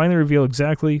Twitter to finally reveal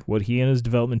exactly what he and his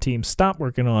development team stopped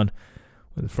working on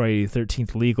when the Friday the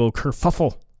 13th legal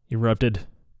kerfuffle erupted.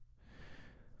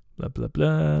 Blah, blah,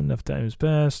 blah. Enough time has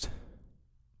passed.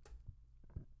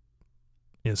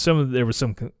 Yeah, there was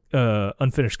some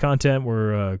unfinished content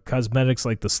where cosmetics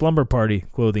like the Slumber Party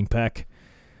clothing pack,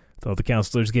 with all the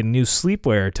counselors getting new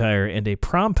sleepwear attire, and a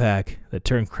prom pack that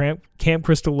turned Camp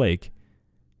Crystal Lake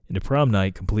into prom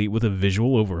night, complete with a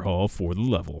visual overhaul for the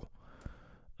level.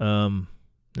 And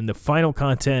the final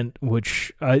content,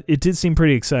 which it did seem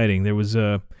pretty exciting. There was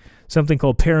something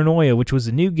called Paranoia, which was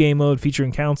a new game mode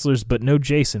featuring counselors but no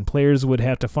Jason. Players would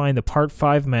have to find the Part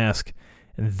 5 mask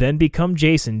and then become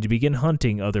Jason to begin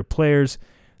hunting other players.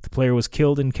 If the player was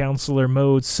killed in counselor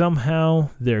mode, somehow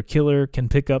their killer can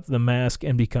pick up the mask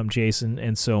and become Jason,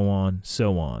 and so on,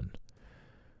 so on.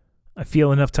 I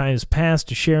feel enough time has passed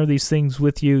to share these things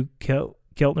with you,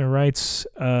 Keltner writes.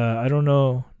 I don't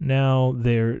know, now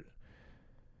they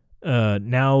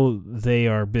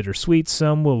are bittersweet.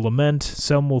 Some will lament,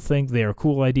 some will think they are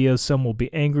cool ideas, some will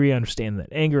be angry. I understand that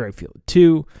anger, I feel it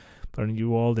too. But I need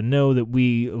you all to know that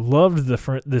we loved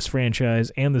this franchise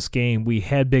and this game. We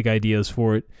had big ideas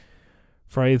for it.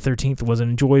 Friday the 13th was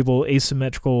an enjoyable,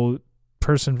 asymmetrical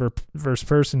person versus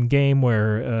person game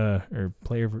where, or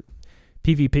player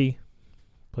PvP,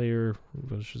 player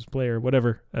versus player,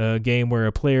 whatever, game where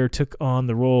a player took on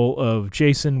the role of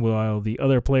Jason while the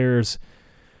other players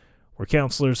were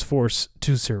counselors forced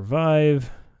to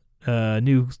survive.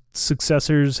 New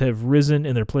successors have risen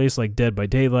in their place, like Dead by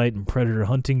Daylight and Predator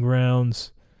Hunting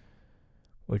Grounds,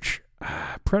 which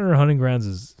Predator Hunting Grounds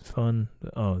is fun.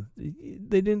 Oh,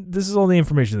 they didn't. This is all the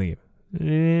information they gave.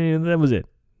 That was it.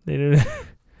 They didn't.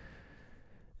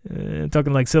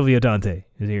 Talking like Silvio Dante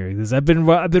is here, because I've been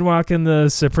watching The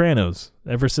Sopranos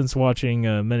ever since watching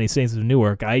Many Saints of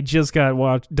Newark. I just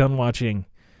got done watching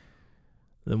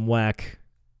them whack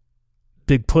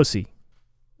Big Pussy.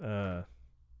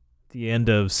 The end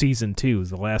of season 2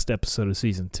 is the last episode of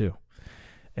season 2,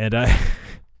 and I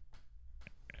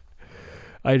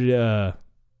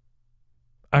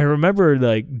remember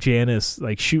like Janice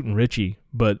like shooting Richie,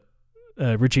 but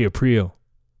Richie Aprile,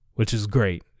 which is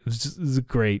great. It was a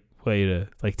great way to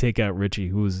like take out Richie,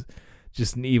 who was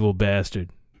just an evil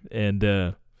bastard. And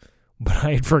but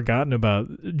I had forgotten about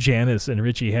Janice and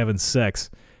Richie having sex,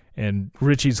 and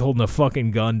Richie's holding a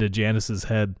fucking gun to Janice's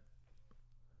head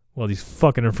while he's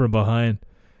fucking her from behind.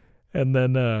 And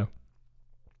then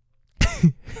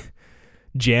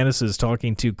Janice is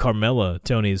talking to Carmela,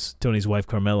 Tony's wife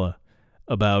Carmela,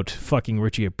 about fucking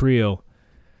Richie Aprile,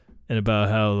 and about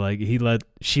how like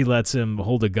she lets him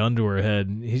hold a gun to her head,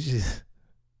 and he's just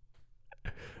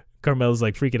Carmela's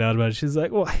like freaking out about it. She's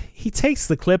like, well, he takes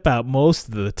the clip out most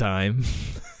of the time.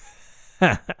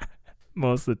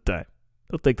 Most of the time.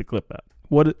 He'll take the clip out.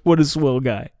 What a swell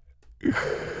guy.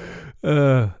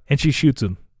 And she shoots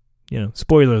him.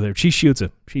 Spoiler alert. She shoots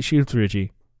him. She shoots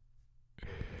Richie.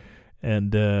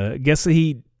 And I guess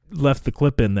he left the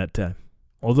clip in that time.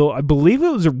 Although I believe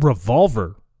it was a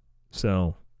revolver.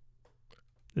 So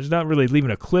there's not really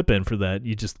leaving a clip in for that.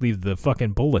 You just leave the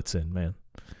fucking bullets in, man.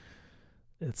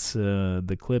 It's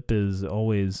the clip is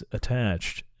always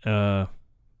attached.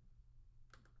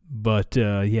 But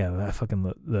yeah, I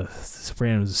fucking the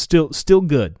Sopranos is still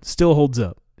good, still holds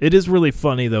up. It is really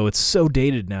funny though. It's so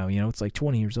dated now. You know, it's like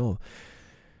 20 years old.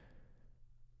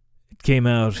 It came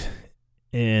out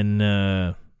in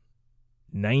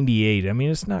 98. I mean,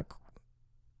 it's not.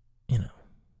 You know,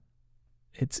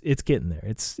 it's getting there.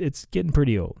 It's getting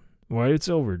pretty old. Well, it's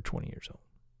over 20 years old.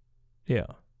 Yeah,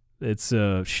 it's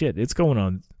shit. It's going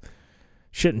on.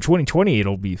 Shit, in 2020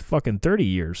 it'll be fucking 30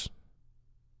 years.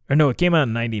 Or no, it came out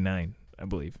in 99, I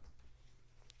believe.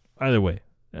 Either way,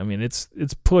 I mean, it's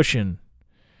pushing.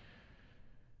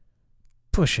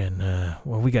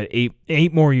 Well, we got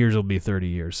eight more years. Will be 30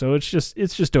 years. So it's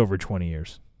just over 20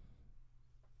 years.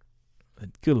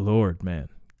 But good Lord, man.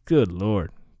 Good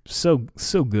Lord. So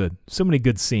good. So many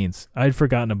good scenes. I'd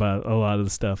forgotten about a lot of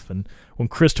the stuff. And when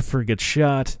Christopher gets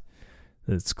shot,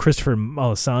 it's Christopher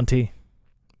Moltisanti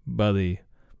by the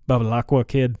Bevilacqua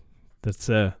kid. That's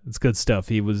good stuff.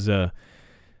 He was the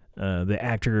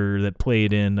actor that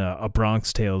played in A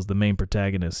Bronx Tales, the main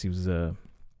protagonist. He was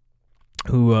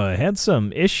who had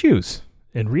some issues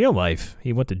in real life.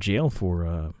 He went to jail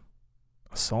for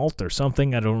assault or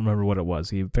something. I don't remember what it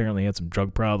was. He apparently had some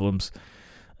drug problems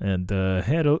and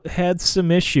had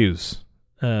some issues,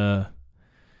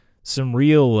 some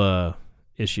real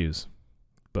issues.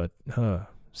 But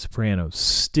Sopranos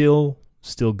still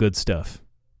good stuff.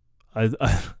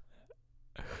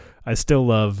 I still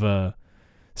love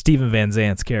Steven Van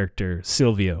Zandt's character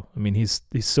Silvio. I mean, he's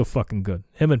so fucking good.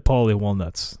 Him and Paulie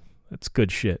Walnuts. That's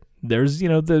good shit. There's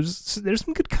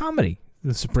some good comedy in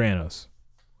The Sopranos.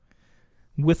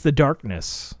 With the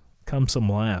darkness comes some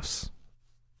laughs.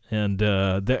 And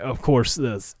of course,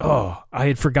 I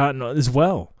had forgotten as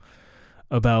well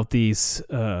about these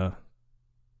the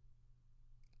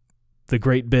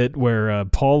great bit where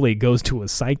Paulie goes to a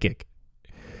psychic,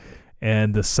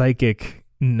 and the psychic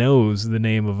knows the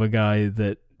name of a guy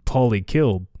that Paulie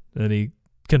killed, and he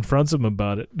confronts him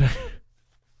about it. Of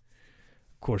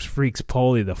course, freaks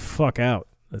Paulie the fuck out.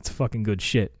 That's fucking good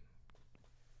shit.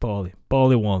 Paulie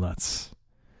Walnuts.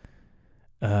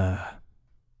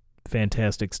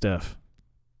 Fantastic stuff.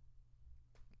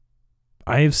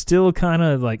 I am still kind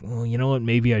of like, well, you know what?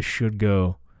 Maybe I should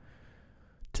go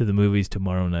to the movies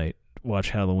tomorrow night,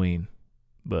 watch Halloween.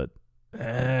 But,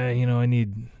 I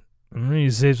need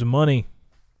to save some money.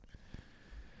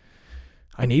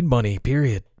 I need money,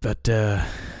 period. But,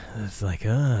 it's like,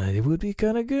 it would be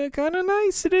kind of good, kind of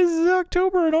nice. It is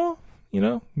October and all.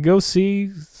 Go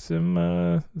see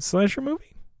some slasher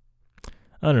movie.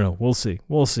 I don't know. We'll see.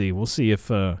 We'll see if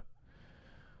there's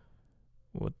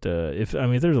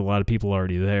a lot of people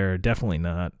already there. Definitely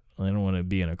not. I don't want to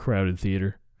be in a crowded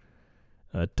theater.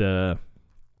 But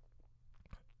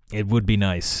it would be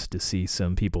nice to see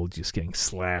some people just getting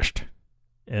slashed.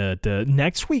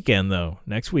 Next weekend,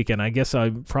 I guess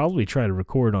I'd probably try to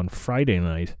record on Friday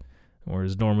night,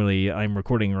 whereas normally I'm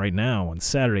recording right now on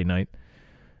Saturday night.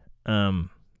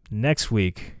 Next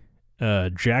week,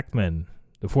 Jackman,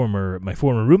 my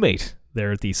former roommate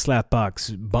there at the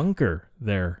Slapbox Bunker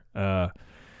there,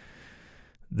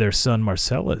 their son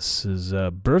Marcellus'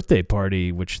 birthday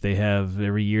party, which they have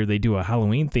every year. They do a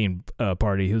Halloween-themed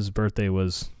party. His birthday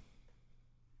was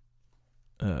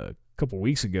a couple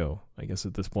weeks ago, I guess,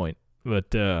 at this point.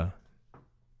 But they're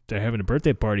having a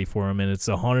birthday party for him, and it's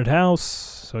a haunted house,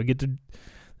 so I get to...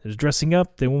 There's dressing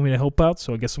up. They want me to help out,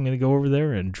 so I guess I'm going to go over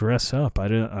there and dress up.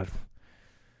 I'd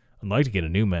like to get a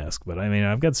new mask, but I mean,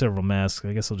 I've got several masks.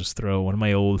 I guess I'll just throw one of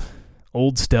my old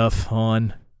stuff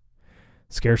on,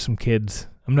 scare some kids.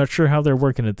 I'm not sure how they're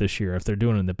working it this year, if they're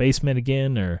doing it in the basement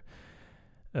again, or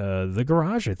the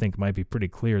garage, I think, might be pretty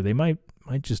clear. They might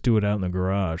just do it out in the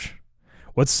garage.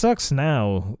 What sucks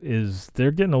now is they're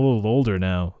getting a little older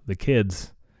now, the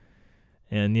kids,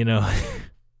 and,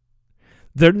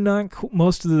 they're not,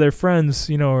 most of their friends,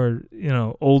 are,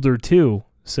 older too,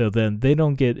 so then they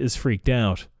don't get as freaked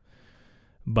out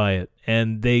by it.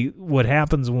 And what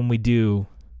happens when we do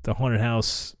the haunted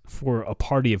house for a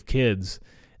party of kids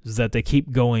is that they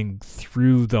keep going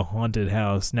through the haunted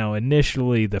house. Now,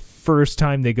 initially, the first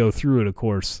time they go through it, of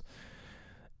course,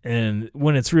 and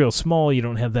when it's real small, you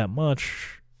don't have that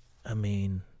much. I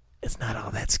mean, it's not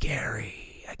all that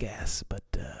scary, I guess, but,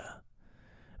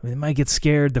 they might get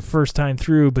scared the first time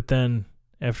through, but then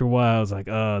after a while, it's like,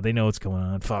 they know what's going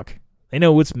on. Fuck. They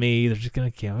know it's me. They're just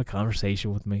going to have a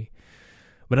conversation with me.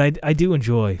 But I do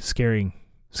enjoy scaring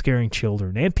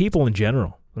children and people in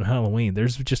general on Halloween.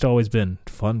 There's just always been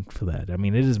fun for that. I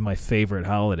mean, it is my favorite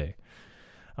holiday.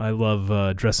 I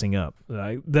love dressing up.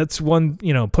 That's one,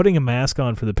 putting a mask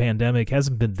on for the pandemic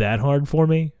hasn't been that hard for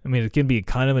me. I mean, it can be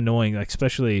kind of annoying, like,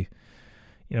 especially,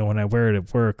 when I wear it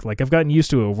at work. Like, I've gotten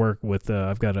used to it at work with,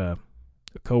 I've got a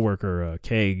coworker,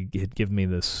 Kay, had given me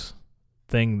this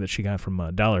thing that she got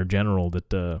from Dollar General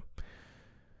that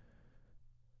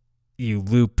you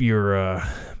loop your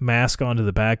mask onto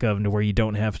the back of to where you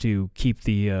don't have to keep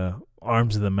the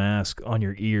arms of the mask on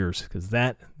your ears, because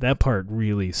that part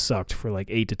really sucked for like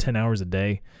 8 to 10 hours a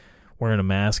day, wearing a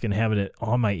mask and having it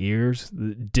on my ears.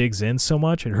 It digs in so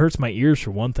much. It hurts my ears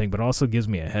for one thing, but also gives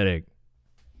me a headache.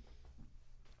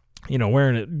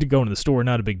 Wearing it to go into the store,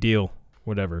 not a big deal,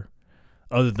 whatever.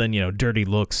 Other than, dirty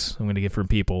looks I'm going to get from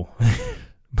people.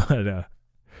 But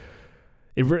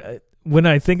when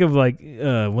I think of, like,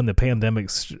 when the pandemic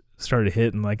started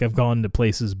hitting, like, I've gone to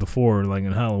places before, like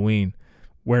in Halloween,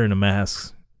 wearing a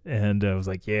mask, and I was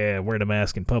like, yeah, wearing a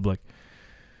mask in public.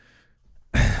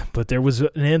 But there was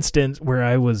an instance where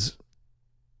I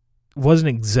wasn't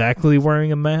exactly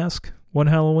wearing a mask one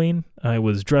Halloween. I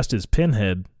was dressed as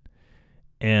Pinhead,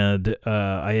 and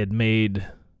I had made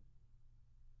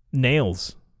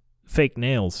nails, fake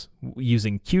nails,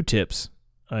 using Q-tips.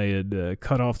 I had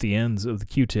cut off the ends of the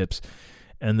Q-tips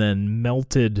and then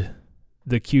melted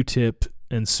the Q-tip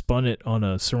and spun it on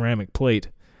a ceramic plate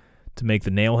to make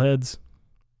the nail heads,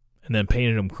 and then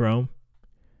painted them chrome.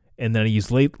 And then I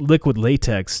used liquid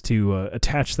latex to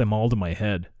attach them all to my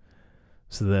head,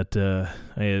 so that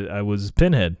I was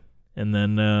Pinhead. And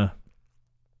then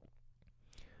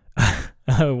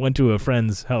I went to a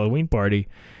friend's Halloween party,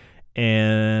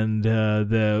 and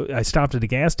I stopped at a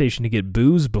gas station to get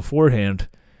booze beforehand.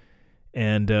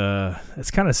 And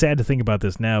it's kind of sad to think about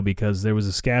this now, because there was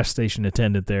this gas station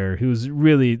attendant there who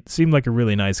seemed like a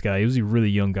really nice guy. He was a really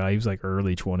young guy. He was like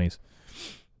early 20s.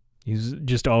 He was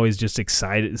just always just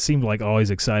excited. It seemed like always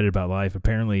excited about life.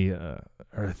 Apparently, or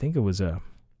I think it was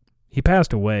he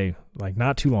passed away like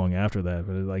not too long after that.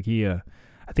 But like I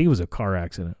think it was a car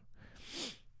accident.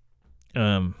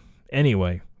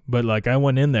 Anyway, but like I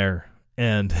went in there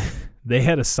and they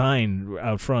had a sign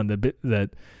out front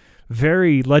that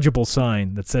very legible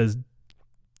sign that says,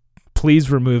 "Please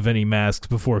remove any masks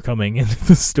before coming into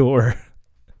the store."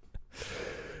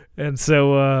 And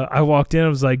so I walked in. I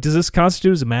was like, "Does this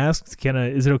constitute as a mask?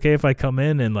 Is it okay if I come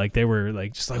in?" And like they were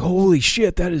like, just like, "Holy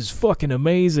shit, that is fucking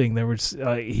amazing!" There was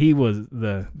he was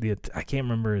the I can't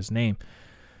remember his name,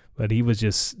 but he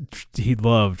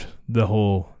loved the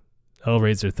whole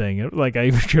Hellraiser thing. Like, I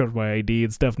even showed my ID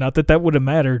and stuff. Not that would have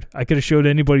mattered. I could have showed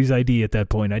anybody's ID at that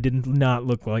point. I did not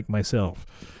look like myself.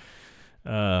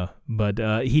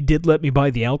 But he did let me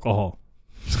buy the alcohol.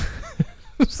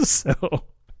 So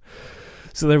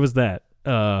there was that.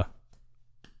 I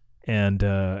mean,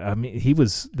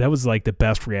 that was like the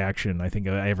best reaction I think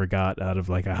I ever got out of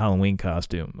like a Halloween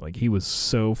costume. Like, he was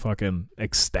so fucking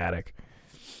ecstatic.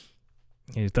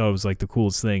 He thought it was like the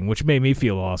coolest thing, which made me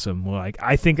feel awesome. Like,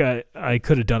 I think I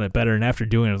could have done it better. And after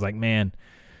doing it, I was like, man,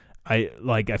 I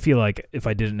feel like if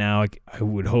I did it now, I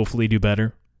would hopefully do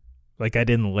better. Like, I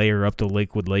didn't layer up the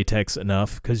liquid latex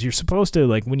enough, because you're supposed to,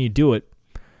 like, when you do it,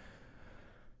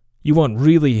 you want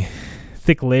really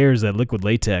thick layers of liquid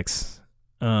latex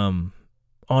on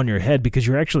your head, because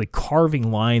you're actually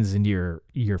carving lines into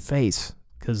your face.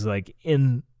 Because like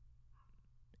in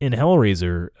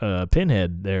Hellraiser,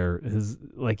 Pinhead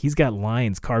he's got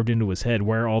lines carved into his head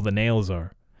where all the nails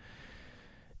are.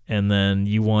 And then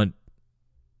you want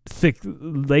thick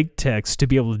latex to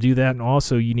be able to do that, and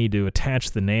also you need to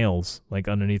attach the nails like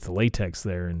underneath the latex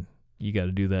there, and you got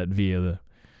to do that via the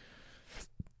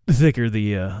thicker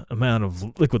the amount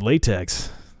of liquid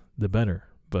latex, the better.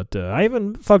 But I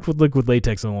haven't fucked with liquid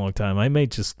latex in a long time. I may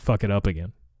just fuck it up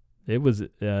again. It was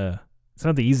it's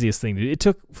not the easiest thing to do. It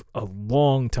took a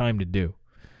long time to do.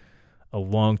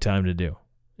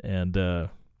 And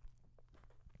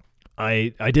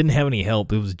I didn't have any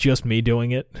help. It was just me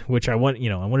doing it, which I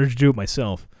wanted to do it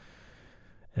myself.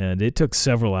 And it took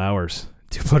several hours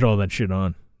to put all that shit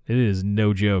on. It is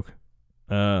no joke.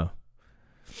 But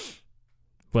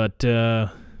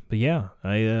yeah,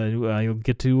 I'll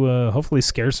get to hopefully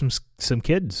scare some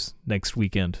kids next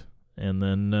weekend, and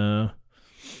then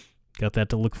got that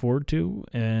to look forward to.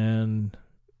 And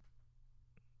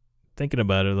thinking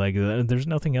about it, like, there's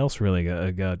nothing else really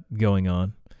got going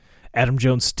on. Adam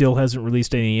Jones still hasn't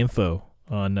released any info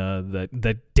on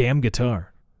that damn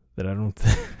guitar that I don't,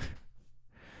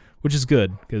 which is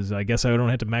good, because I guess I don't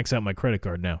have to max out my credit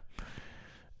card now.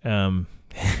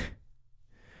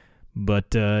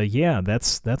 But yeah,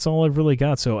 that's all I've really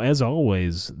got. So as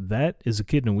always, that is a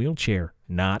kid in a wheelchair,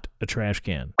 not a trash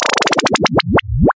can.